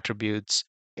demographic attributes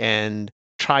and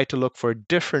try to look for a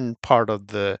different part of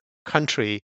the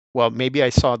country? Well, maybe I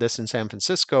saw this in San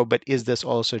Francisco, but is this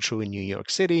also true in New York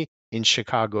City, in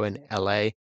Chicago, and LA?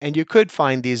 And you could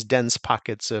find these dense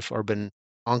pockets of urban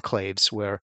enclaves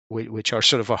which are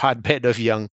sort of a hotbed of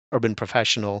young urban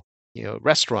professional,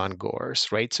 restaurant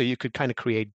goers, right? So you could kind of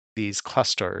create these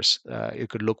clusters. You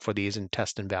could look for these and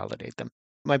test and validate them.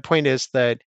 My point is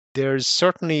that there's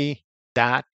certainly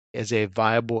that as a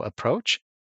viable approach,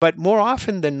 but more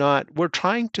often than not, we're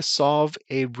trying to solve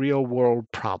a real world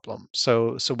problem.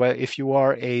 If you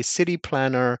are a city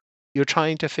planner, you're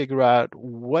trying to figure out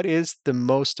what is the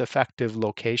most effective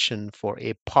location for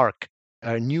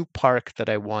a new park that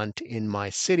I want in my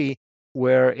city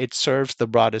where it serves the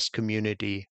broadest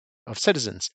community of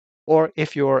citizens. Or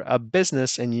if you're a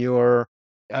business and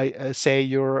say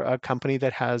you're a company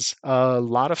that has a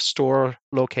lot of store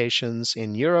locations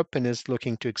in Europe and is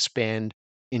looking to expand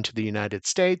into the United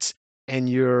States, and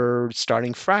you're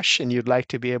starting fresh and you'd like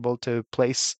to be able to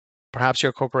place perhaps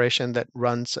your corporation that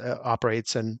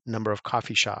operates a number of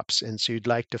coffee shops. And so you'd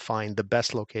like to find the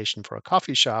best location for a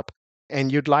coffee shop,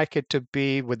 and you'd like it to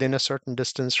be within a certain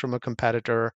distance from a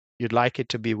competitor. You'd like it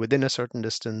to be within a certain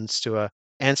distance to a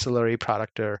ancillary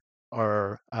product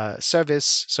or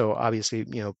service. So obviously,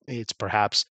 it's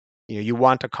perhaps you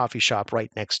want a coffee shop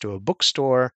right next to a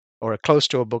bookstore or close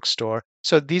to a bookstore.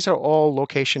 So these are all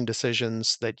location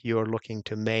decisions that you're looking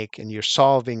to make, and you're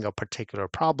solving a particular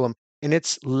problem. And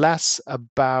it's less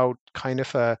about kind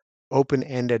of a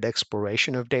open-ended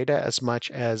exploration of data as much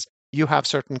as you have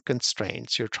certain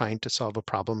constraints. You're trying to solve a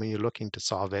problem and you're looking to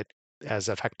solve it as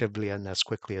effectively and as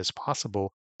quickly as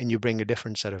possible, and you bring a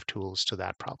different set of tools to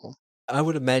that problem. I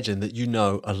would imagine that you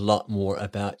know a lot more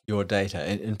about your data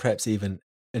and perhaps even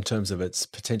in terms of its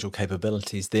potential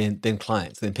capabilities than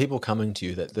clients, than people coming to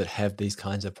you that have these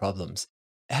kinds of problems.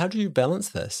 How do you balance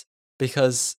this?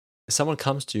 Because if someone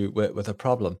comes to you with a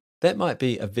problem, that might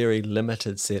be a very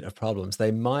limited set of problems.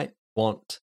 They might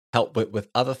want help with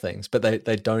other things, but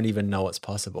they don't even know it's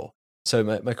possible. So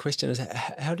my question is,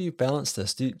 how do you balance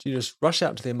this? Do you just rush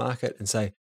out to their market and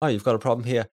say, oh, you've got a problem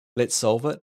here, let's solve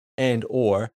it? And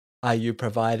or are you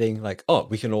providing like, oh,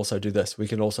 we can also do this, we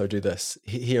can also do this.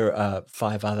 Here are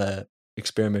 5 other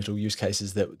experimental use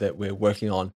cases that we're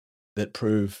working on that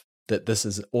prove that this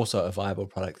is also a viable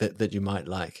product that you might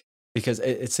like. Because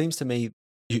it seems to me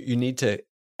you need to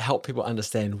help people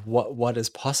understand what is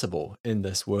possible in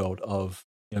this world of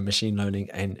machine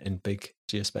learning and big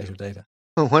geospatial data.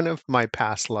 One of my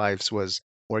past lives was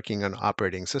working on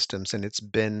operating systems, and it's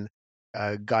been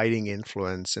a guiding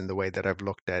influence in the way that I've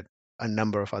looked at a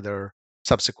number of other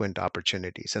subsequent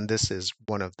opportunities. And this is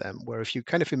one of them, where if you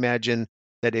kind of imagine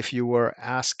that if you were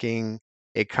asking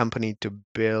a company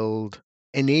to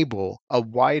enable a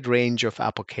wide range of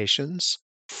applications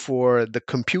for the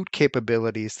compute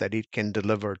capabilities that it can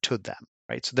deliver to them,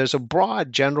 right? So there's a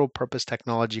broad general purpose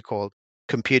technology called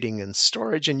computing and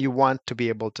storage, and you want to be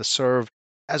able to serve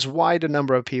as wide a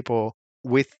number of people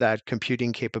with that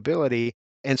computing capability.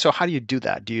 And so, how do you do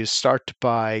that? Do you start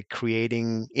by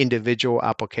creating individual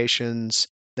applications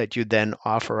that you then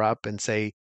offer up and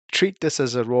say, treat this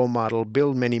as a role model,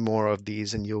 build many more of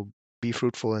these, and you'll be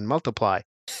fruitful and multiply?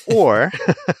 Or,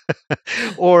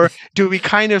 or do we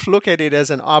kind of look at it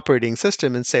as an operating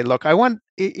system and say, look,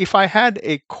 if I had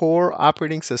a core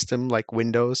operating system like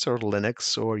Windows or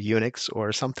Linux or Unix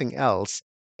or something else,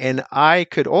 and I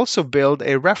could also build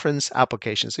a reference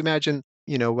application. So imagine,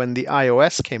 when the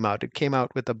iOS came out, it came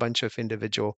out with a bunch of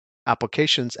individual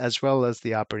applications as well as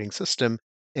the operating system.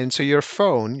 And so your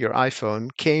iPhone,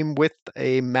 came with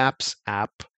a Maps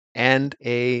app and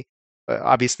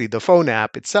obviously the phone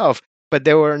app itself, but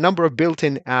there were a number of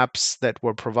built-in apps that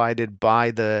were provided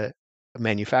by the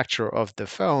manufacturer of the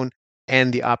phone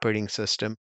and the operating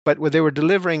system. But what they were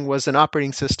delivering was an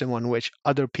operating system on which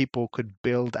other people could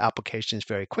build applications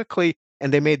very quickly.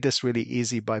 And they made this really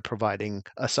easy by providing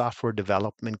a software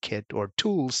development kit or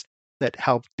tools that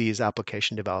helped these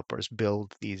application developers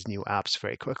build these new apps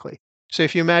very quickly. So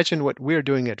if you imagine what we're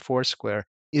doing at Foursquare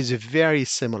is very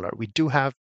similar. We do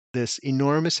have this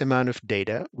enormous amount of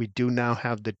data. We do now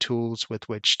have the tools with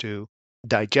which to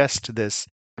digest this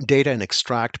data and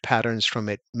extract patterns from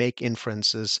it, make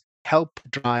inferences, help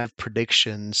drive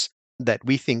predictions that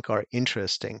we think are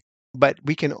interesting. But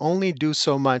we can only do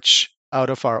so much out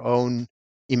of our own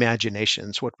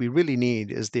imaginations. What we really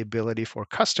need is the ability for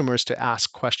customers to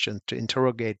ask questions, to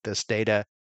interrogate this data,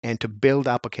 and to build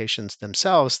applications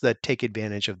themselves that take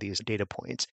advantage of these data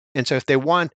points. And so if they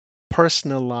want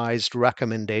personalized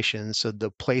recommendations of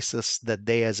the places that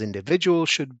they as individuals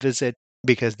should visit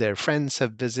because their friends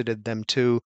have visited them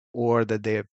too, or that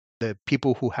the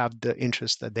people who have the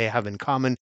interests that they have in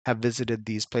common have visited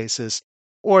these places,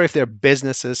 or if they're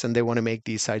businesses and they want to make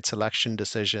these site selection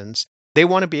decisions, they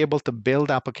want to be able to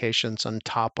build applications on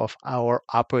top of our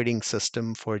operating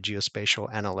system for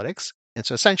geospatial analytics. And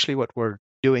so essentially what we're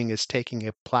doing is taking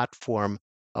a platform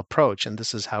approach, and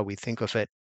this is how we think of it,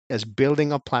 as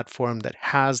building a platform that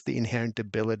has the inherent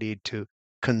ability to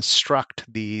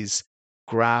construct these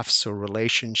graphs or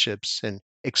relationships and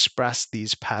express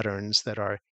these patterns that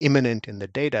are imminent in the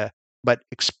data, but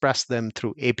express them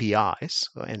through APIs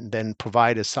and then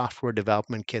provide a software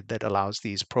development kit that allows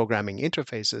these programming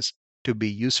interfaces to be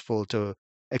useful to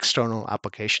external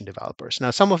application developers.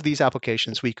 Now, some of these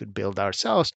applications we could build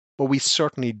ourselves, but we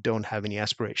certainly don't have any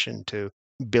aspiration to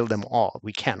build them all.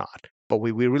 We cannot. But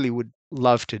we really would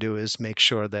love to do is make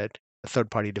sure that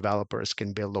third party developers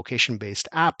can build location based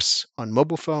apps on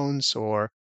mobile phones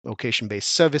or location based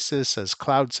services as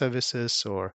cloud services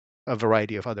or a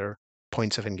variety of other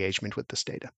points of engagement with this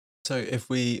data. So if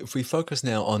we focus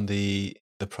now on the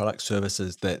product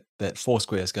services that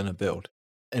Foursquare is going to build,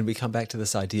 and we come back to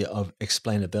this idea of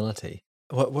explainability,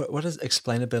 what does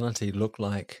explainability look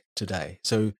like today?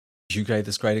 So you gave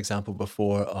this great example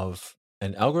before of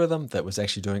an algorithm that was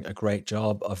actually doing a great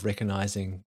job of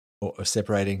recognizing or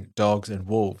separating dogs and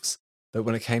wolves. But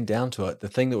when it came down to it, the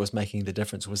thing that was making the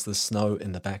difference was the snow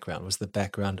in the background, was the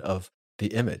background of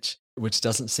the image, which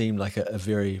doesn't seem like a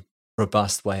very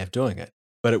robust way of doing it,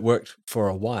 but it worked for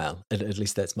a while. At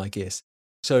least that's my guess.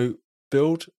 So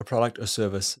build a product or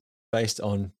service based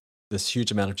on this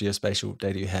huge amount of geospatial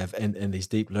data you have and these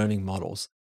deep learning models.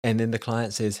 And then the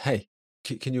client says, hey,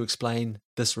 can you explain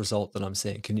this result that I'm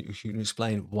seeing? Can you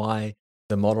explain why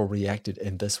the model reacted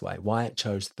in this way, why it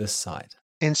chose this site?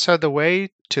 And so the way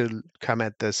to come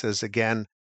at this is again,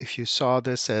 if you saw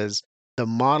this as the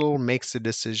model makes a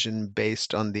decision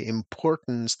based on the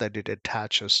importance that it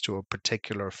attaches to a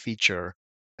particular feature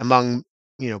among,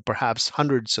 perhaps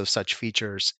hundreds of such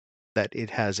features that it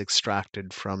has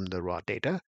extracted from the raw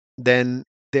data, then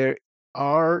there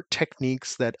are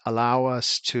techniques that allow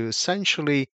us to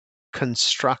essentially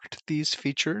construct these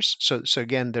features. So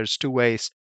again, there's two ways.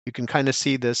 You can kind of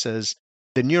see this as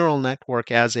the neural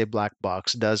network as a black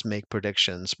box does make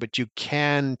predictions, but you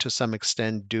can, to some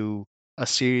extent, do a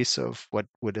series of what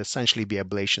would essentially be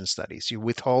ablation studies. You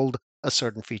withhold a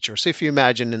certain feature. So if you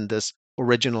imagine in this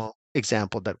original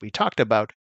example that we talked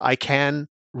about, I can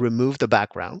remove the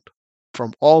background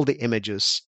from all the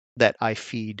images that I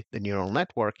feed the neural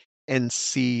network and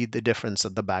see the difference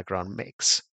that the background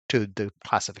makes to the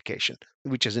classification,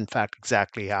 which is in fact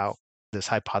exactly how this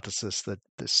hypothesis that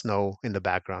the snow in the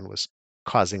background was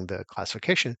causing the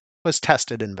classification was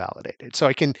tested and validated.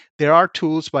 So there are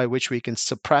tools by which we can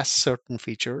suppress certain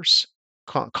features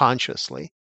consciously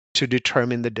to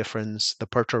determine the difference, the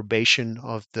perturbation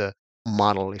of the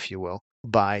model, if you will,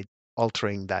 by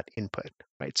altering that input,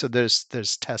 right? So there's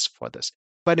tests for this.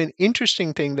 But an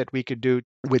interesting thing that we could do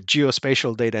with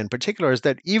geospatial data in particular is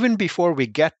that even before we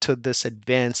get to this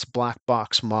advanced black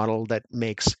box model that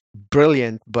makes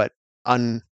brilliant but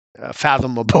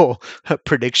unfathomable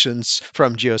predictions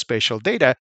from geospatial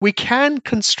data, we can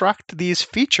construct these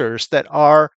features that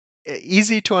are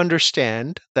easy to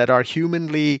understand, that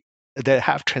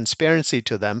have transparency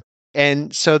to them.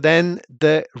 And so then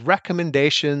the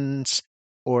recommendations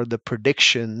or the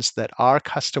predictions that our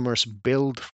customers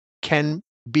build can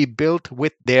be built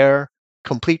with their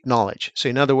complete knowledge. So,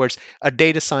 in other words, a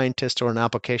data scientist or an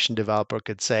application developer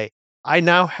could say, I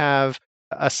now have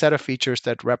a set of features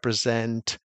that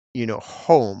represent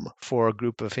home for a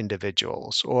group of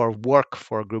individuals or work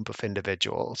for a group of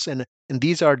individuals, and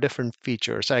these are different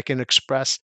features. I can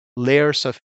express layers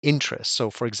of interest.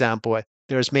 So for example,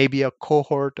 there's maybe a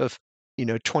cohort of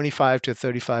 25 to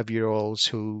 35-year olds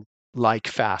who like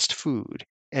fast food,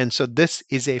 and so this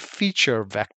is a feature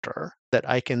vector that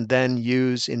I can then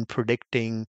use in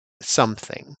predicting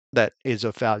something that is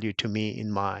of value to me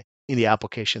in the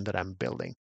application that I'm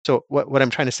building. So what I'm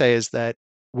trying to say is that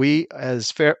we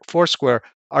as Foursquare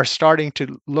are starting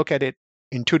to look at it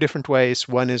in two different ways.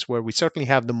 One is where we certainly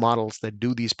have the models that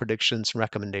do these predictions and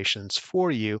recommendations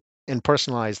for you and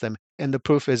personalize them. And the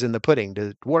proof is in the pudding. Did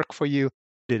it work for you?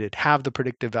 Did it have the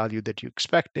predictive value that you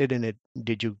expected? And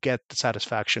did you get the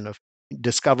satisfaction of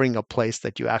discovering a place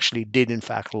that you actually did in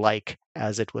fact like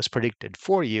as it was predicted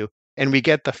for you? And we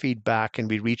get the feedback and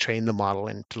we retrain the model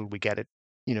until we get it,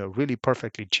 really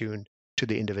perfectly tuned to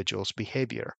the individual's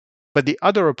behavior. But the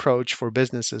other approach for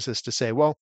businesses is to say,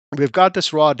 well, we've got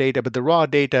this raw data, but the raw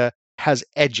data has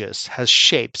edges, has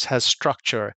shapes, has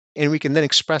structure, and we can then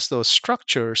express those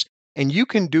structures. And you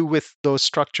can do with those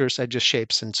structures, edges,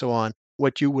 shapes, and so on,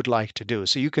 what you would like to do.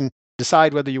 So you can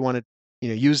decide whether you want to,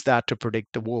 use that to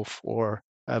predict a wolf or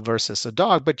versus a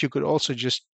dog, but you could also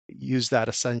just use that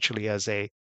essentially as a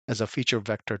feature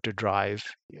vector to drive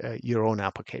your own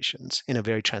applications in a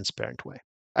very transparent way.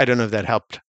 I don't know if that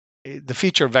helped. The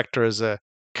feature vector is a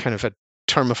kind of a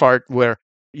term of art where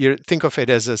you think of it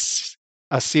as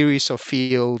a series of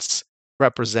fields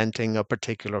representing a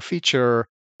particular feature,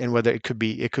 and whether it could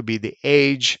be the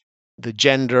age, the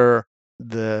gender,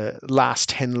 the last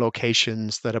 10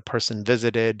 locations that a person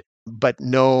visited, but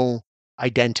no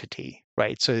identity,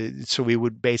 right? So we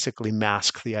would basically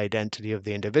mask the identity of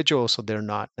the individual, so they're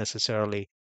not necessarily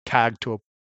tagged to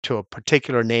a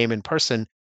particular name and person,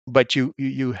 but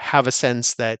you have a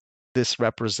sense that this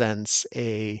represents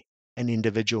an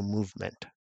individual movement.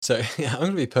 So yeah, I'm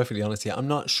going to be perfectly honest here. I'm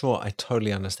not sure I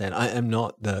totally understand. I am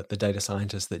not the data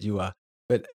scientist that you are,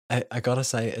 but I gotta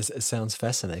say, it sounds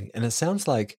fascinating, and it sounds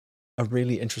like a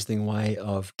really interesting way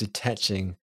of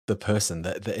detaching the person,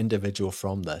 the individual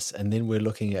from this, and then we're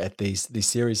looking at these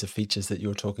series of features that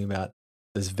you're talking about,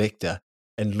 this vector,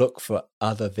 and look for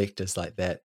other vectors like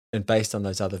that, and based on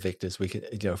those other vectors, we could,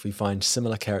 if we find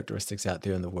similar characteristics out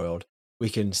there in the world, we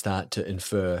can start to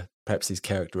infer perhaps these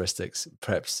characteristics,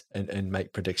 perhaps, and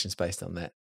make predictions based on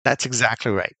that. That's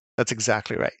exactly right. That's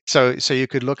exactly right. So you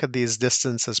could look at these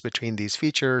distances between these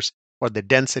features or the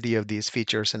density of these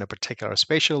features in a particular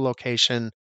spatial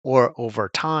location or over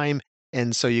time.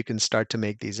 And so you can start to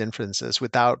make these inferences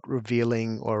without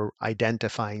revealing or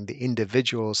identifying the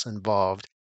individuals involved.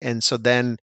 And so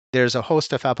then there's a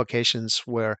host of applications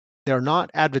where they're not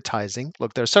advertising.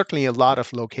 Look, there's certainly a lot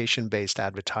of location based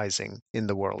advertising in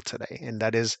the world today. And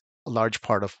that is a large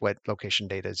part of what location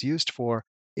data is used for,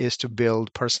 is to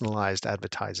build personalized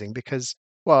advertising because,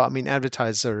 well, I mean,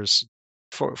 advertisers,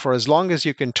 for as long as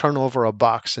you can turn over a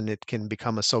box and it can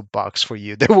become a soapbox for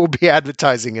you, there will be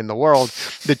advertising in the world.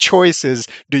 The choice is,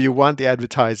 do you want the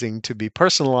advertising to be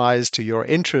personalized to your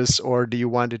interests, or do you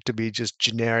want it to be just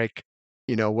generic,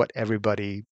 what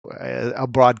everybody, a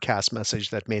broadcast message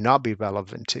that may not be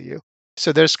relevant to you?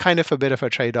 So there's kind of a bit of a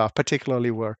trade-off,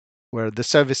 particularly where the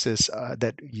services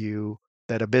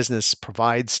that a business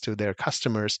provides to their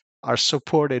customers are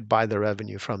supported by the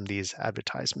revenue from these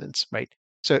advertisements, right?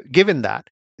 So, given that,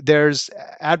 there's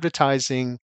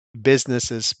advertising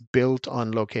businesses built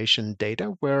on location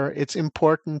data where it's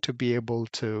important to be able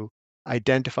to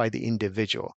identify the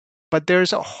individual. But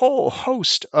there's a whole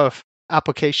host of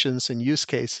applications and use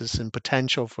cases and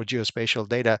potential for geospatial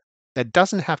data that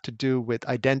doesn't have to do with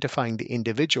identifying the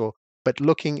individual, but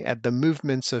looking at the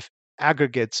movements of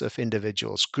aggregates of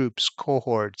individuals, groups,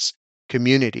 cohorts,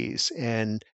 communities,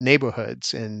 and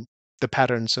neighborhoods, and the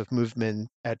patterns of movement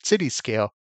at city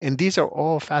scale. And these are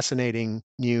all fascinating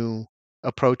new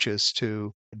approaches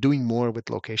to doing more with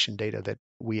location data that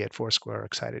we at Foursquare are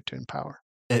excited to empower.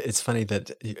 It's funny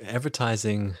that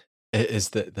advertising is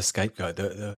the scapegoat.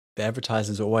 The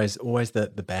advertisers are always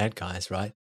the bad guys,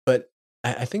 right? But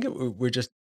I think we're just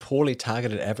poorly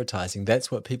targeted advertising. That's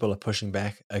what people are pushing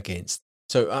back against.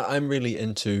 So I'm really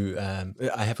into.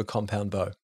 I have a compound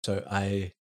bow, so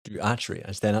I do archery.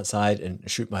 I stand outside and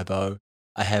shoot my bow.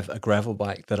 I have a gravel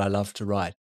bike that I love to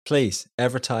ride. Please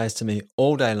advertise to me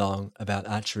all day long about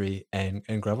archery and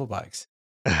gravel bikes.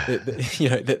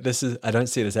 This is, I don't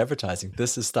see it as advertising.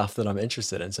 This is stuff that I'm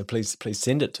interested in. So please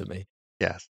send it to me.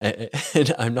 Yes.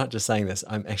 And I'm not just saying this.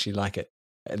 I'm actually like it.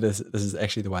 This is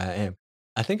actually the way I am.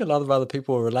 I think a lot of other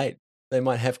people will relate. They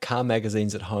might have car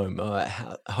magazines at home, or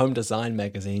home design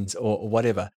magazines, or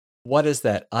whatever. What is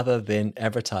that other than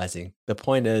advertising? The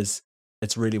point is,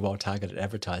 it's really well targeted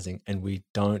advertising, and we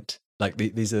don't like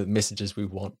these are messages we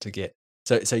want to get.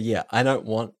 So yeah, I don't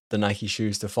want the Nike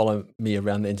shoes to follow me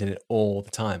around the internet all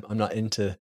the time. I'm not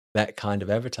into that kind of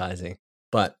advertising,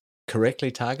 but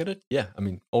correctly targeted, yeah, I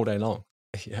mean, all day long.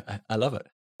 Yeah, I love it.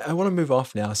 I want to move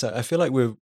off now. So I feel like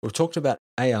we've talked about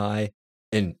AI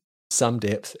in some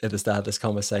depth at the start of this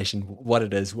conversation, what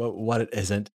it is, what it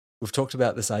isn't. We've talked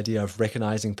about this idea of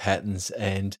recognizing patterns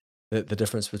and the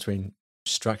difference between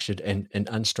structured and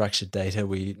unstructured data.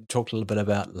 We talked a little bit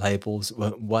about labels,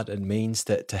 what it means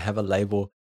to have a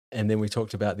label. And then we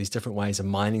talked about these different ways of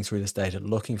mining through this data,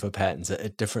 looking for patterns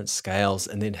at different scales,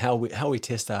 and then how we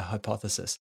test our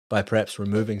hypothesis by perhaps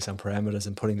removing some parameters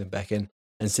and putting them back in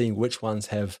and seeing which ones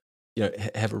have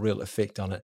have a real effect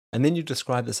on it. And then you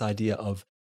describe this idea of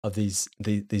these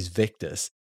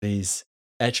vectors, these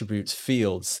attributes,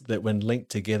 fields that when linked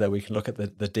together, we can look at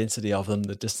the density of them,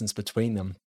 the distance between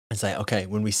them, and say, okay,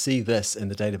 when we see this in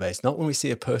the database, not when we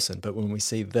see a person, but when we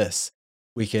see this,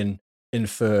 we can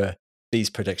infer these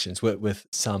predictions with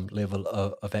some level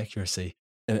of accuracy.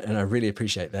 And I really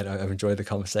appreciate that. I've enjoyed the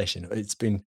conversation. It's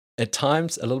been at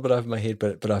times a little bit over my head,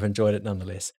 but I've enjoyed it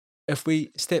nonetheless. If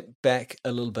we step back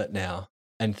a little bit now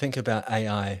and think about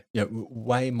AI,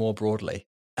 way more broadly,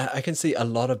 I can see a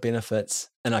lot of benefits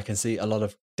and I can see a lot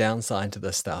of downside to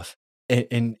this stuff.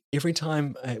 And every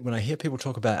time when I hear people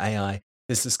talk about AI,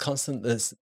 there's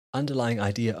this underlying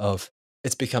idea of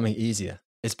it's becoming easier,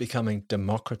 it's becoming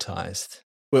democratized.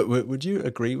 Would you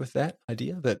agree with that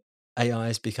idea that AI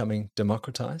is becoming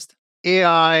democratized?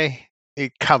 AI,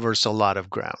 it covers a lot of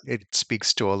ground. It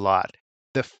speaks to a lot.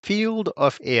 The field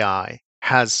of AI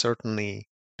has certainly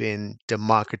been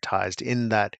democratized in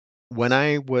that when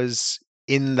I was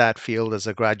in that field as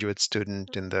a graduate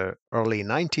student in the early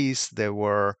 90s, there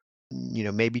were,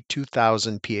 maybe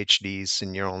 2,000 PhDs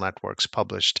in neural networks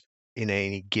published in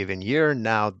any given year.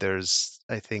 Now there's,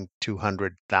 I think,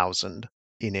 200,000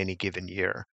 in any given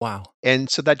year. Wow. And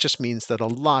so that just means that a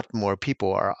lot more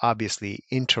people are obviously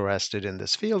interested in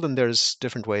this field, and there's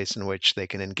different ways in which they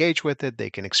can engage with it. They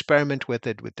can experiment with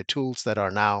it with the tools that are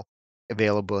now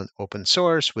available in open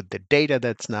source, with the data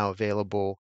that's now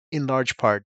available in large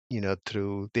part,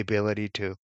 through the ability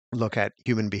to look at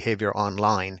human behavior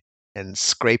online and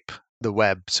scrape the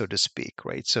web, so to speak,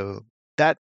 right? So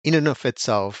that in and of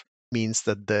itself means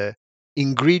that the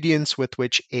ingredients with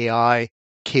which AI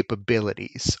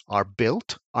capabilities are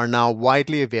built are now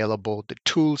widely available. The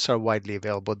tools are widely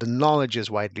available. The knowledge is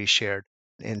widely shared.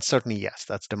 And certainly, yes,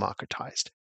 that's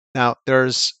democratized. Now,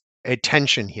 there's a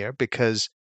tension here because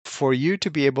for you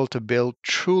to be able to build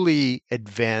truly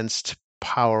advanced,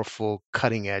 powerful,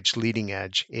 cutting edge, leading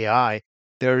edge AI,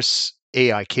 there's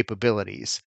AI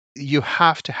capabilities. You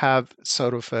have to have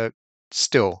sort of a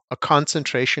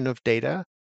concentration of data,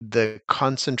 the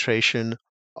concentration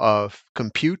of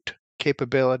compute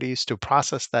capabilities to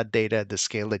process that data at the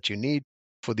scale that you need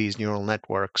for these neural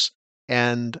networks,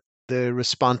 and the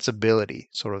responsibility,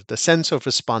 sort of the sense of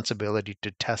responsibility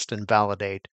to test and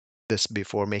validate this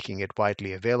before making it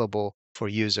widely available for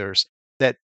users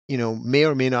that may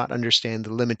or may not understand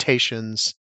the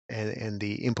limitations and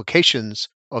the implications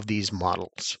of these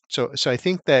models. So I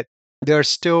think that there's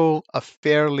still a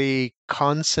fairly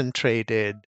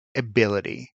concentrated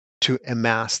ability to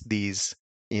amass the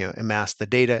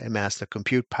data, amass the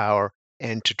compute power,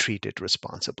 and to treat it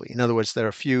responsibly. In other words, there are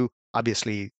a few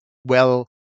obviously well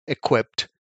equipped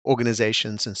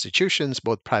organizations, institutions,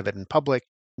 both private and public,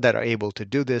 that are able to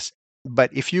do this.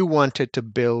 But if you wanted to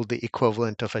build the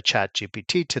equivalent of a chat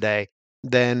GPT today,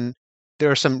 then there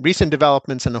are some recent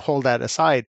developments and hold that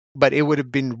aside, but it would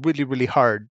have been really, really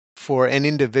hard for an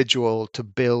individual to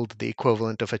build the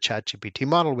equivalent of a chat GPT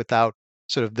model without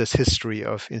sort of this history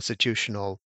of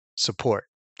institutional support,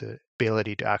 the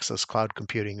ability to access cloud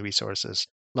computing resources,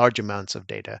 large amounts of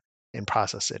data, and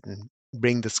process it and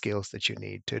bring the skills that you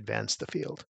need to advance the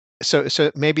field.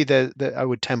 So maybe I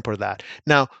would temper that.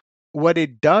 Now, what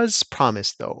it does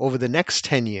promise, though, over the next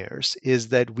 10 years is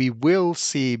that we will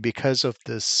see, because of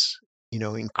this,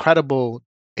 incredible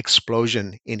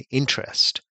explosion in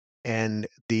interest and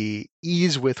the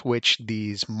ease with which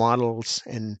these models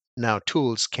and now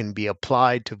tools can be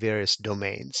applied to various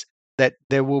domains, that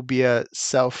there will be a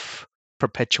self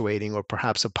perpetuating or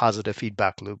perhaps a positive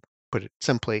feedback loop, put it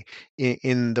simply,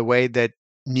 in the way that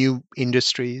new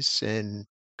industries and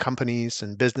companies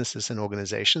and businesses and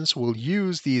organizations will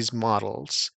use these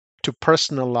models to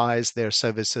personalize their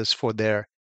services for their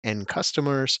end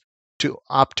customers, to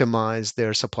optimize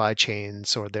their supply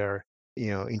chains or their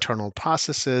internal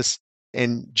processes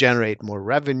and generate more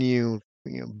revenue,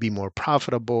 be more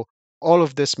profitable. All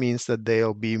of this means that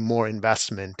there'll be more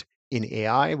investment in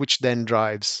AI, which then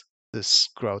drives this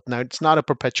growth. Now, it's not a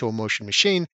perpetual motion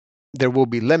machine. There will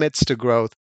be limits to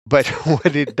growth, but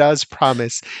what it does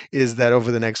promise is that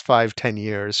over the next 5, 10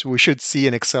 years, we should see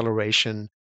an acceleration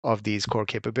of these core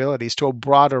capabilities to a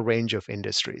broader range of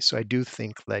industries. So I do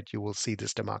think that you will see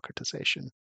this democratization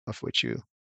of which you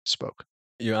spoke.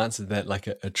 You answered that like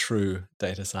a true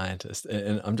data scientist,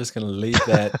 and I'm just going to leave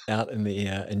that out in the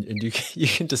air, and you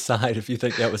can decide if you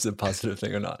think that was a positive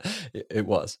thing or not. It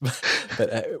was,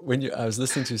 but when I was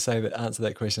listening to you say that, answer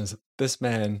that question, this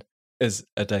man is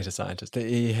a data scientist.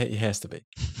 He has to be.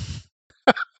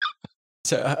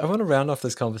 So I want to round off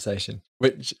this conversation,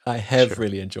 which I have Sure.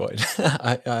 really enjoyed.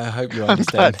 I hope you I'm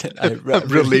understand glad. that. I I'm really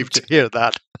relieved to hear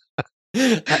that.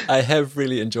 I have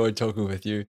really enjoyed talking with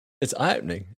you. It's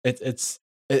eye-opening. It's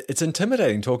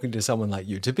intimidating talking to someone like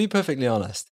you, to be perfectly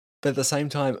honest. But at the same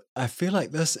time, I feel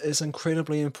like this is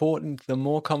incredibly important. The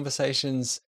more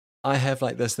conversations I have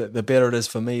like this, the better it is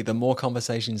for me. The more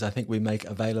conversations I think we make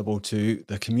available to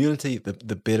the community,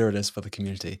 the better it is for the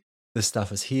community. This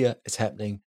stuff is here, it's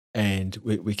happening, and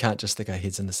we can't just stick our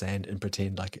heads in the sand and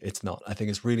pretend like it's not. I think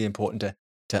it's really important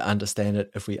to understand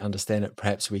it. If we understand it,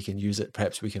 perhaps we can use it,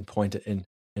 perhaps we can point it in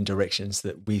directions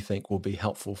that we think will be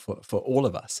helpful for all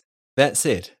of us. That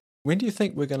said, when do you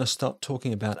think we're going to stop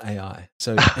talking about AI?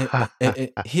 So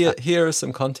here is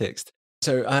some context.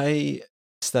 So I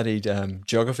studied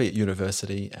geography at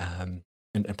university, and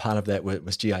part of that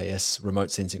was GIS,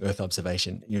 remote sensing Earth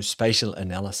observation, spatial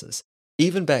analysis.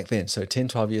 Even back then, so 10,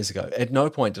 12 years ago, at no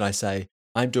point did I say,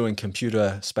 I'm doing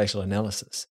computer spatial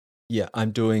analysis. Yeah,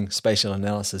 I'm doing spatial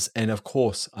analysis, and of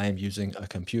course, I am using a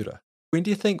computer. When do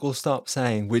you think we'll stop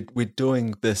saying we're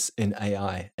doing this in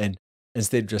AI and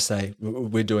instead just say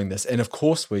we're doing this? And of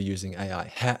course, we're using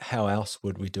AI. How else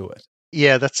would we do it?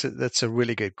 Yeah, that's a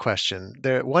really good question.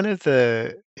 One of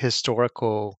the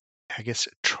historical, I guess,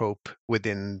 trope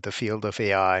within the field of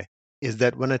AI is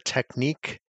that when a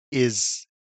technique is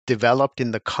developed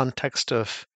in the context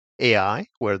of AI,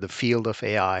 where the field of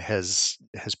AI has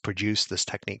produced this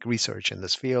technique, research in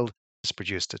this field has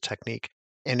produced a technique,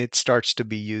 and it starts to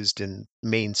be used in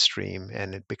mainstream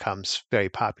and it becomes very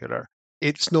popular,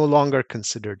 it's no longer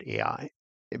considered AI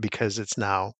because it's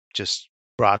now just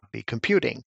broadly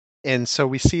computing. And so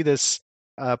we see this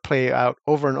play out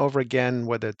over and over again,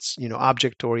 whether it's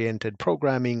object-oriented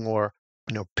programming or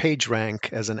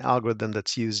PageRank as an algorithm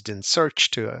that's used in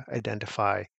search to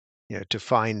identify, to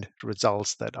find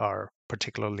results that are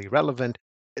particularly relevant.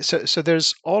 So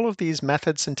there's all of these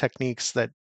methods and techniques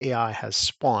that AI has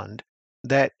spawned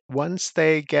that once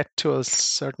they get to a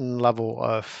certain level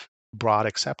of broad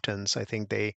acceptance, I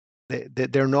think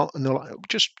they're not no,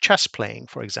 just chess playing,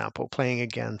 for example, playing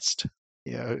against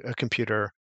a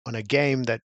computer on a game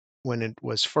that when it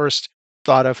was first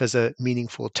thought of as a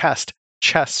meaningful test,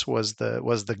 chess was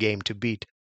the game to beat.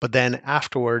 But then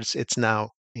afterwards, it's now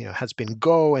has been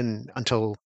Go, and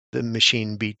until the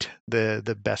machine beat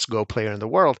the best Go player in the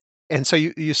world. And so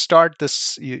you start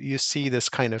this you see this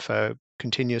kind of a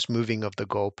continuous moving of the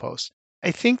goalposts.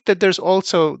 I think that there's for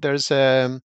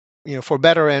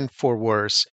better and for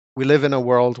worse, we live in a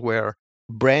world where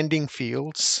branding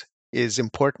fields is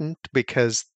important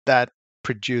because that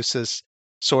produces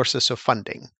sources of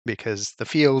funding because the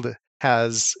field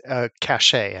has a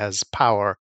cachet, has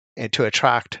power to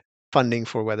attract funding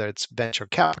for whether it's venture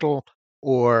capital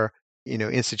or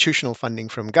institutional funding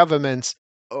from governments,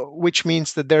 which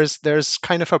means that there's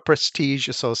kind of a prestige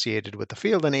associated with the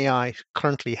field, and AI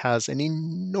currently has an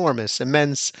immense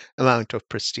amount of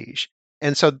prestige,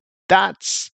 and so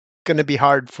that's going to be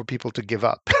hard for people to give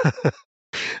up.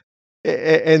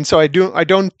 And so I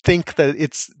don't think that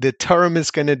it's the term is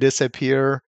going to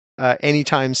disappear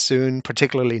anytime soon.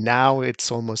 Particularly now,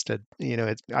 it's almost at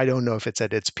I don't know if it's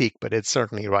at its peak, but it's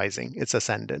certainly rising. It's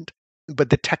ascendant.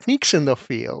 But the techniques in the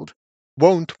field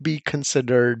won't be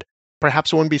considered,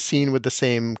 perhaps won't be seen with the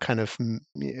same kind of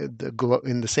the glow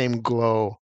in the same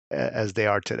glow as they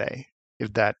are today.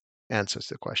 If that answers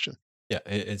the question. Yeah,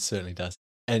 it certainly does.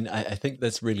 And I think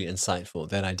that's really insightful,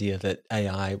 that idea that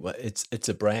AI, well, it's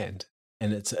a brand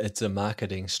and it's a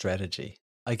marketing strategy.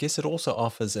 I guess it also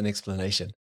offers an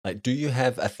explanation. Like, do you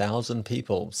have 1,000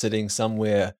 people sitting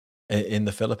somewhere in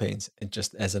the Philippines, and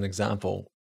just as an example,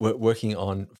 working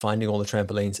on finding all the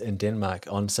trampolines in Denmark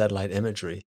on satellite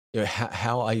imagery?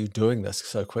 How are you doing this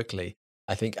so quickly?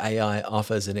 I think AI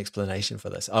offers an explanation for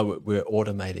this. Oh, we're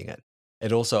automating it.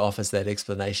 It also offers that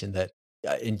explanation that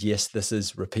and yes, this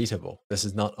is repeatable. This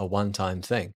is not a one-time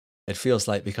thing. It feels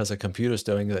like because a computer's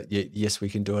doing it, yes, we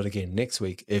can do it again next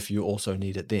week if you also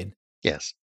need it then.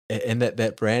 Yes. And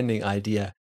that branding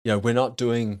idea, we're not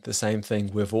doing the same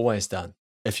thing we've always done.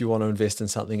 If you want to invest in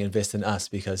something, invest in us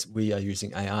because we are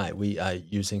using AI. We are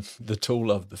using the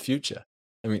tool of the future.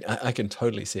 I mean, I can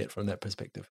totally see it from that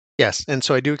perspective. Yes, and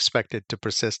so I do expect it to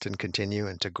persist and continue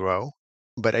and to grow.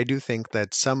 But I do think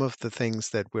that some of the things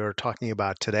that we're talking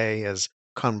about today as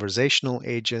conversational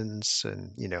agents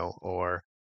and, or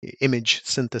image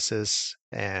synthesis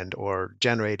and or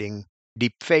generating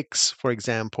deep fakes, for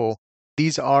example.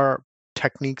 These are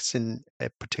techniques in a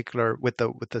particular with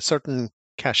a certain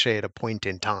cache at a point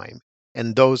in time,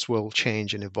 and those will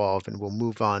change and evolve, and we'll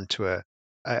move on to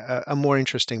a more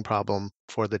interesting problem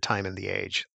for the time and the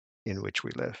age in which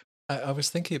we live. I was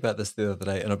thinking about this the other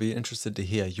day, and I'll be interested to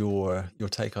hear your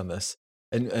take on this.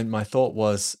 And my thought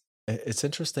was, it's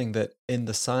interesting that in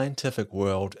the scientific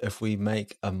world, if we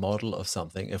make a model of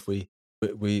something, if we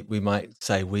might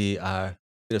say we are,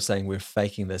 instead of saying we're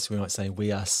faking this, we might say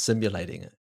we are simulating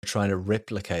it, trying to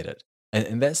replicate it.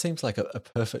 And that seems like a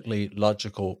perfectly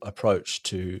logical approach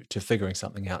to figuring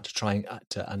something out, to trying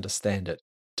to understand it,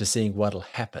 to seeing what'll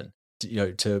happen,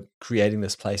 to creating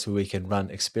this place where we can run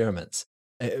experiments.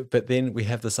 But then we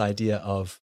have this idea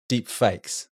of deep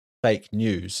fakes, fake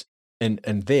news, and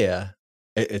there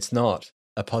it's not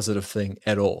a positive thing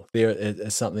at all. There it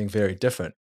is something very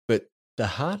different. But the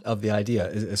heart of the idea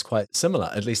is quite similar,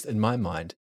 at least in my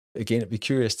mind. Again, I'd be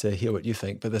curious to hear what you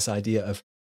think. But this idea of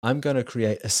I'm going to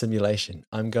create a simulation,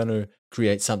 I'm going to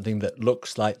create something that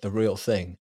looks like the real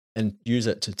thing, and use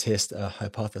it to test a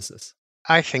hypothesis.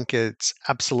 I think it's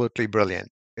absolutely brilliant.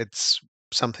 It's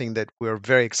something that we're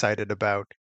very excited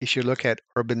about. If you look at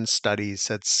urban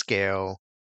studies at scale,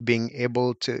 being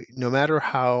able to, no matter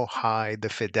how high the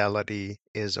fidelity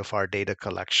is of our data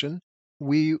collection,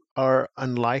 we are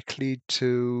unlikely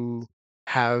to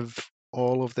have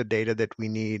all of the data that we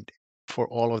need for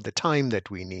all of the time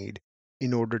that we need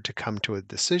in order to come to a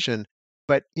decision.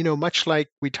 But, much like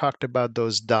we talked about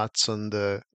those dots on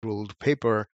the ruled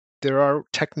paper, there are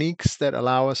techniques that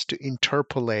allow us to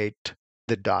interpolate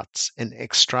the dots and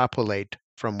extrapolate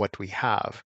from what we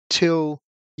have till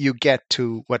you get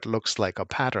to what looks like a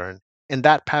pattern. And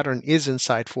that pattern is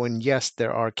insightful. And yes,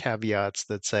 there are caveats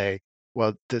that say,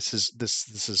 well, this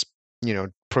is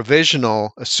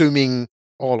provisional, assuming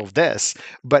all of this.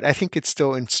 But I think it's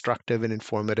still instructive and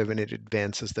informative, and it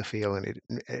advances the field, and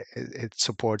it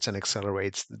supports and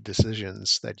accelerates the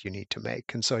decisions that you need to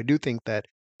make. And so I do think that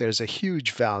there's a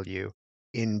huge value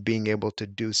in being able to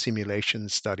do simulation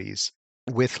studies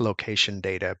with location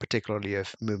data, particularly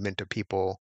of movement of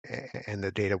people and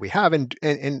the data we have. And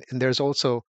there's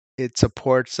also, it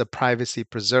supports a privacy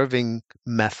preserving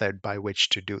method by which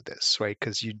to do this, right?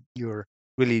 Because you're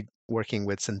really working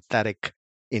with synthetic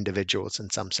individuals in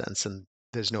some sense, and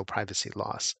there's no privacy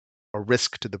loss or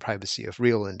risk to the privacy of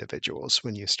real individuals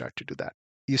when you start to do that.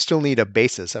 You still need a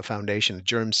basis, a foundation, a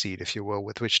germ seed, if you will,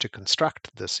 with which to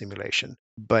construct the simulation,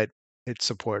 but it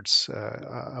supports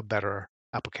a better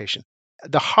application.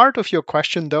 The heart of your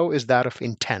question, though, is that of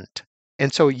intent.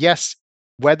 And so, yes,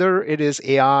 whether it is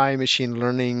AI, machine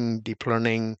learning, deep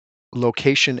learning,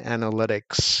 location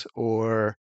analytics,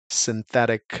 or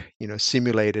synthetic,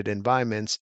 simulated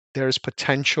environments, there's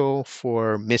potential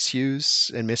for misuse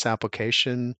and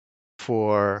misapplication,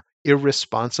 for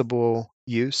irresponsible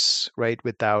use, right,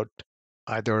 without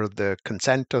either the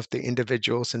consent of the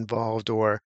individuals involved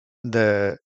or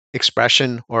the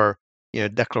expression or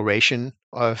declaration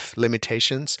of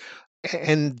limitations.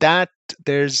 And that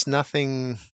there's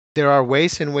nothing, there are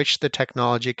ways in which the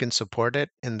technology can support it,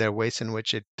 and there are ways in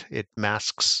which it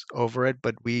masks over it,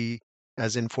 but we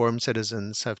as informed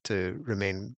citizens have to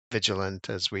remain vigilant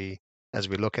as we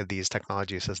look at these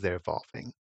technologies as they're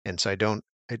evolving. And so I don't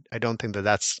think that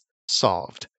that's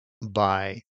solved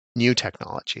by new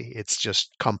technology. It's just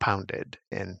compounded,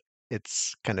 and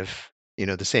it's kind of,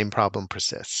 the same problem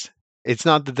persists. It's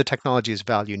not that the technology is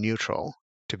value neutral,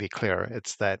 to be clear.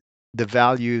 It's that the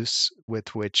values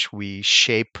with which we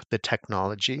shape the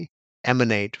technology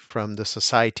emanate from the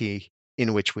society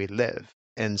in which we live.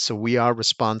 And so we are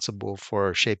responsible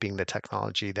for shaping the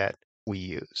technology that we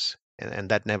use, and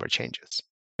that never changes.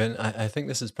 And I think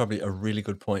this is probably a really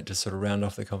good point to sort of round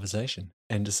off the conversation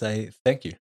and to say thank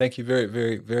you. Thank you very,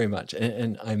 very, very much.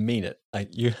 And I mean it.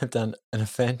 Like you have done a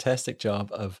fantastic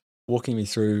job of walking me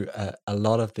through a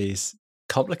lot of these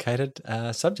complicated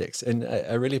subjects. And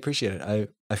I really appreciate it.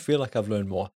 I feel like I've learned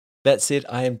more. That said,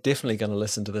 I am definitely going to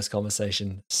listen to this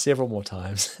conversation several more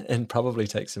times and probably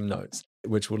take some notes,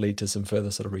 which will lead to some further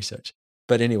sort of research.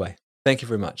 But anyway, thank you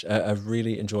very much. I've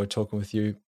really enjoyed talking with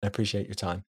you. I appreciate your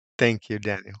time. Thank you,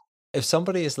 Daniel. If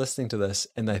somebody is listening to this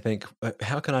and they think,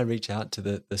 how can I reach out to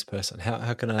this person?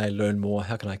 How can I learn more?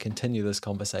 How can I continue this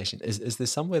conversation? Is there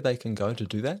somewhere they can go to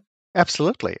do that?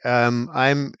 Absolutely.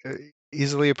 I'm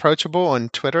easily approachable on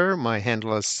Twitter. My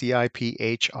handle is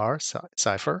CIPHR,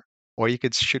 Cipher, or you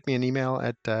could shoot me an email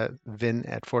at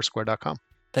vin@foursquare.com.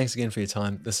 Thanks again for your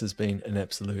time. This has been an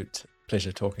absolute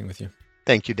pleasure talking with you.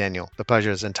 Thank you, Daniel. The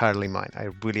pleasure is entirely mine. I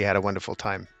really had a wonderful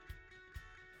time.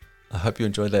 I hope you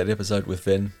enjoyed that episode with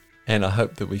Vin, and I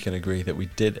hope that we can agree that we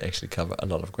did actually cover a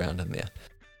lot of ground in there.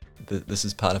 This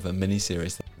is part of a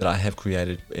mini-series that I have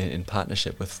created in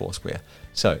partnership with Foursquare.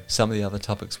 So some of the other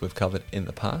topics we've covered in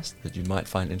the past that you might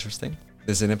find interesting.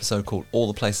 There's an episode called All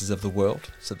the Places of the World.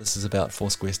 So this is about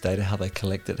Foursquare's data, how they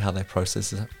collect it, how they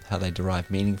process it, how they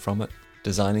derive meaning from it.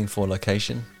 Designing for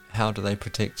location. How do they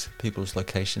protect people's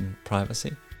location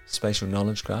privacy? Spatial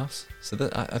knowledge graphs. So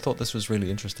I thought this was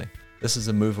really interesting. This is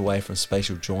a move away from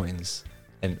spatial joins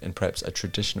and perhaps a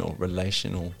traditional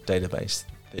relational database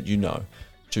that you know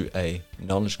to a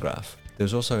knowledge graph.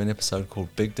 There's also an episode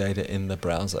called Big Data in the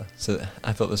Browser. So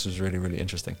I thought this was really, really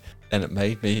interesting. And it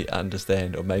made me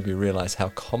understand or made me realize how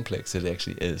complex it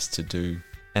actually is to do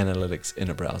analytics in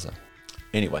a browser.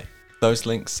 Anyway, those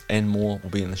links and more will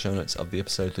be in the show notes of the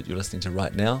episode that you're listening to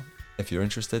right now. If you're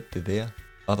interested, they're there.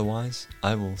 Otherwise,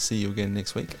 I will see you again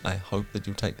next week. I hope that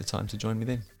you'll take the time to join me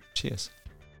then. Cheers.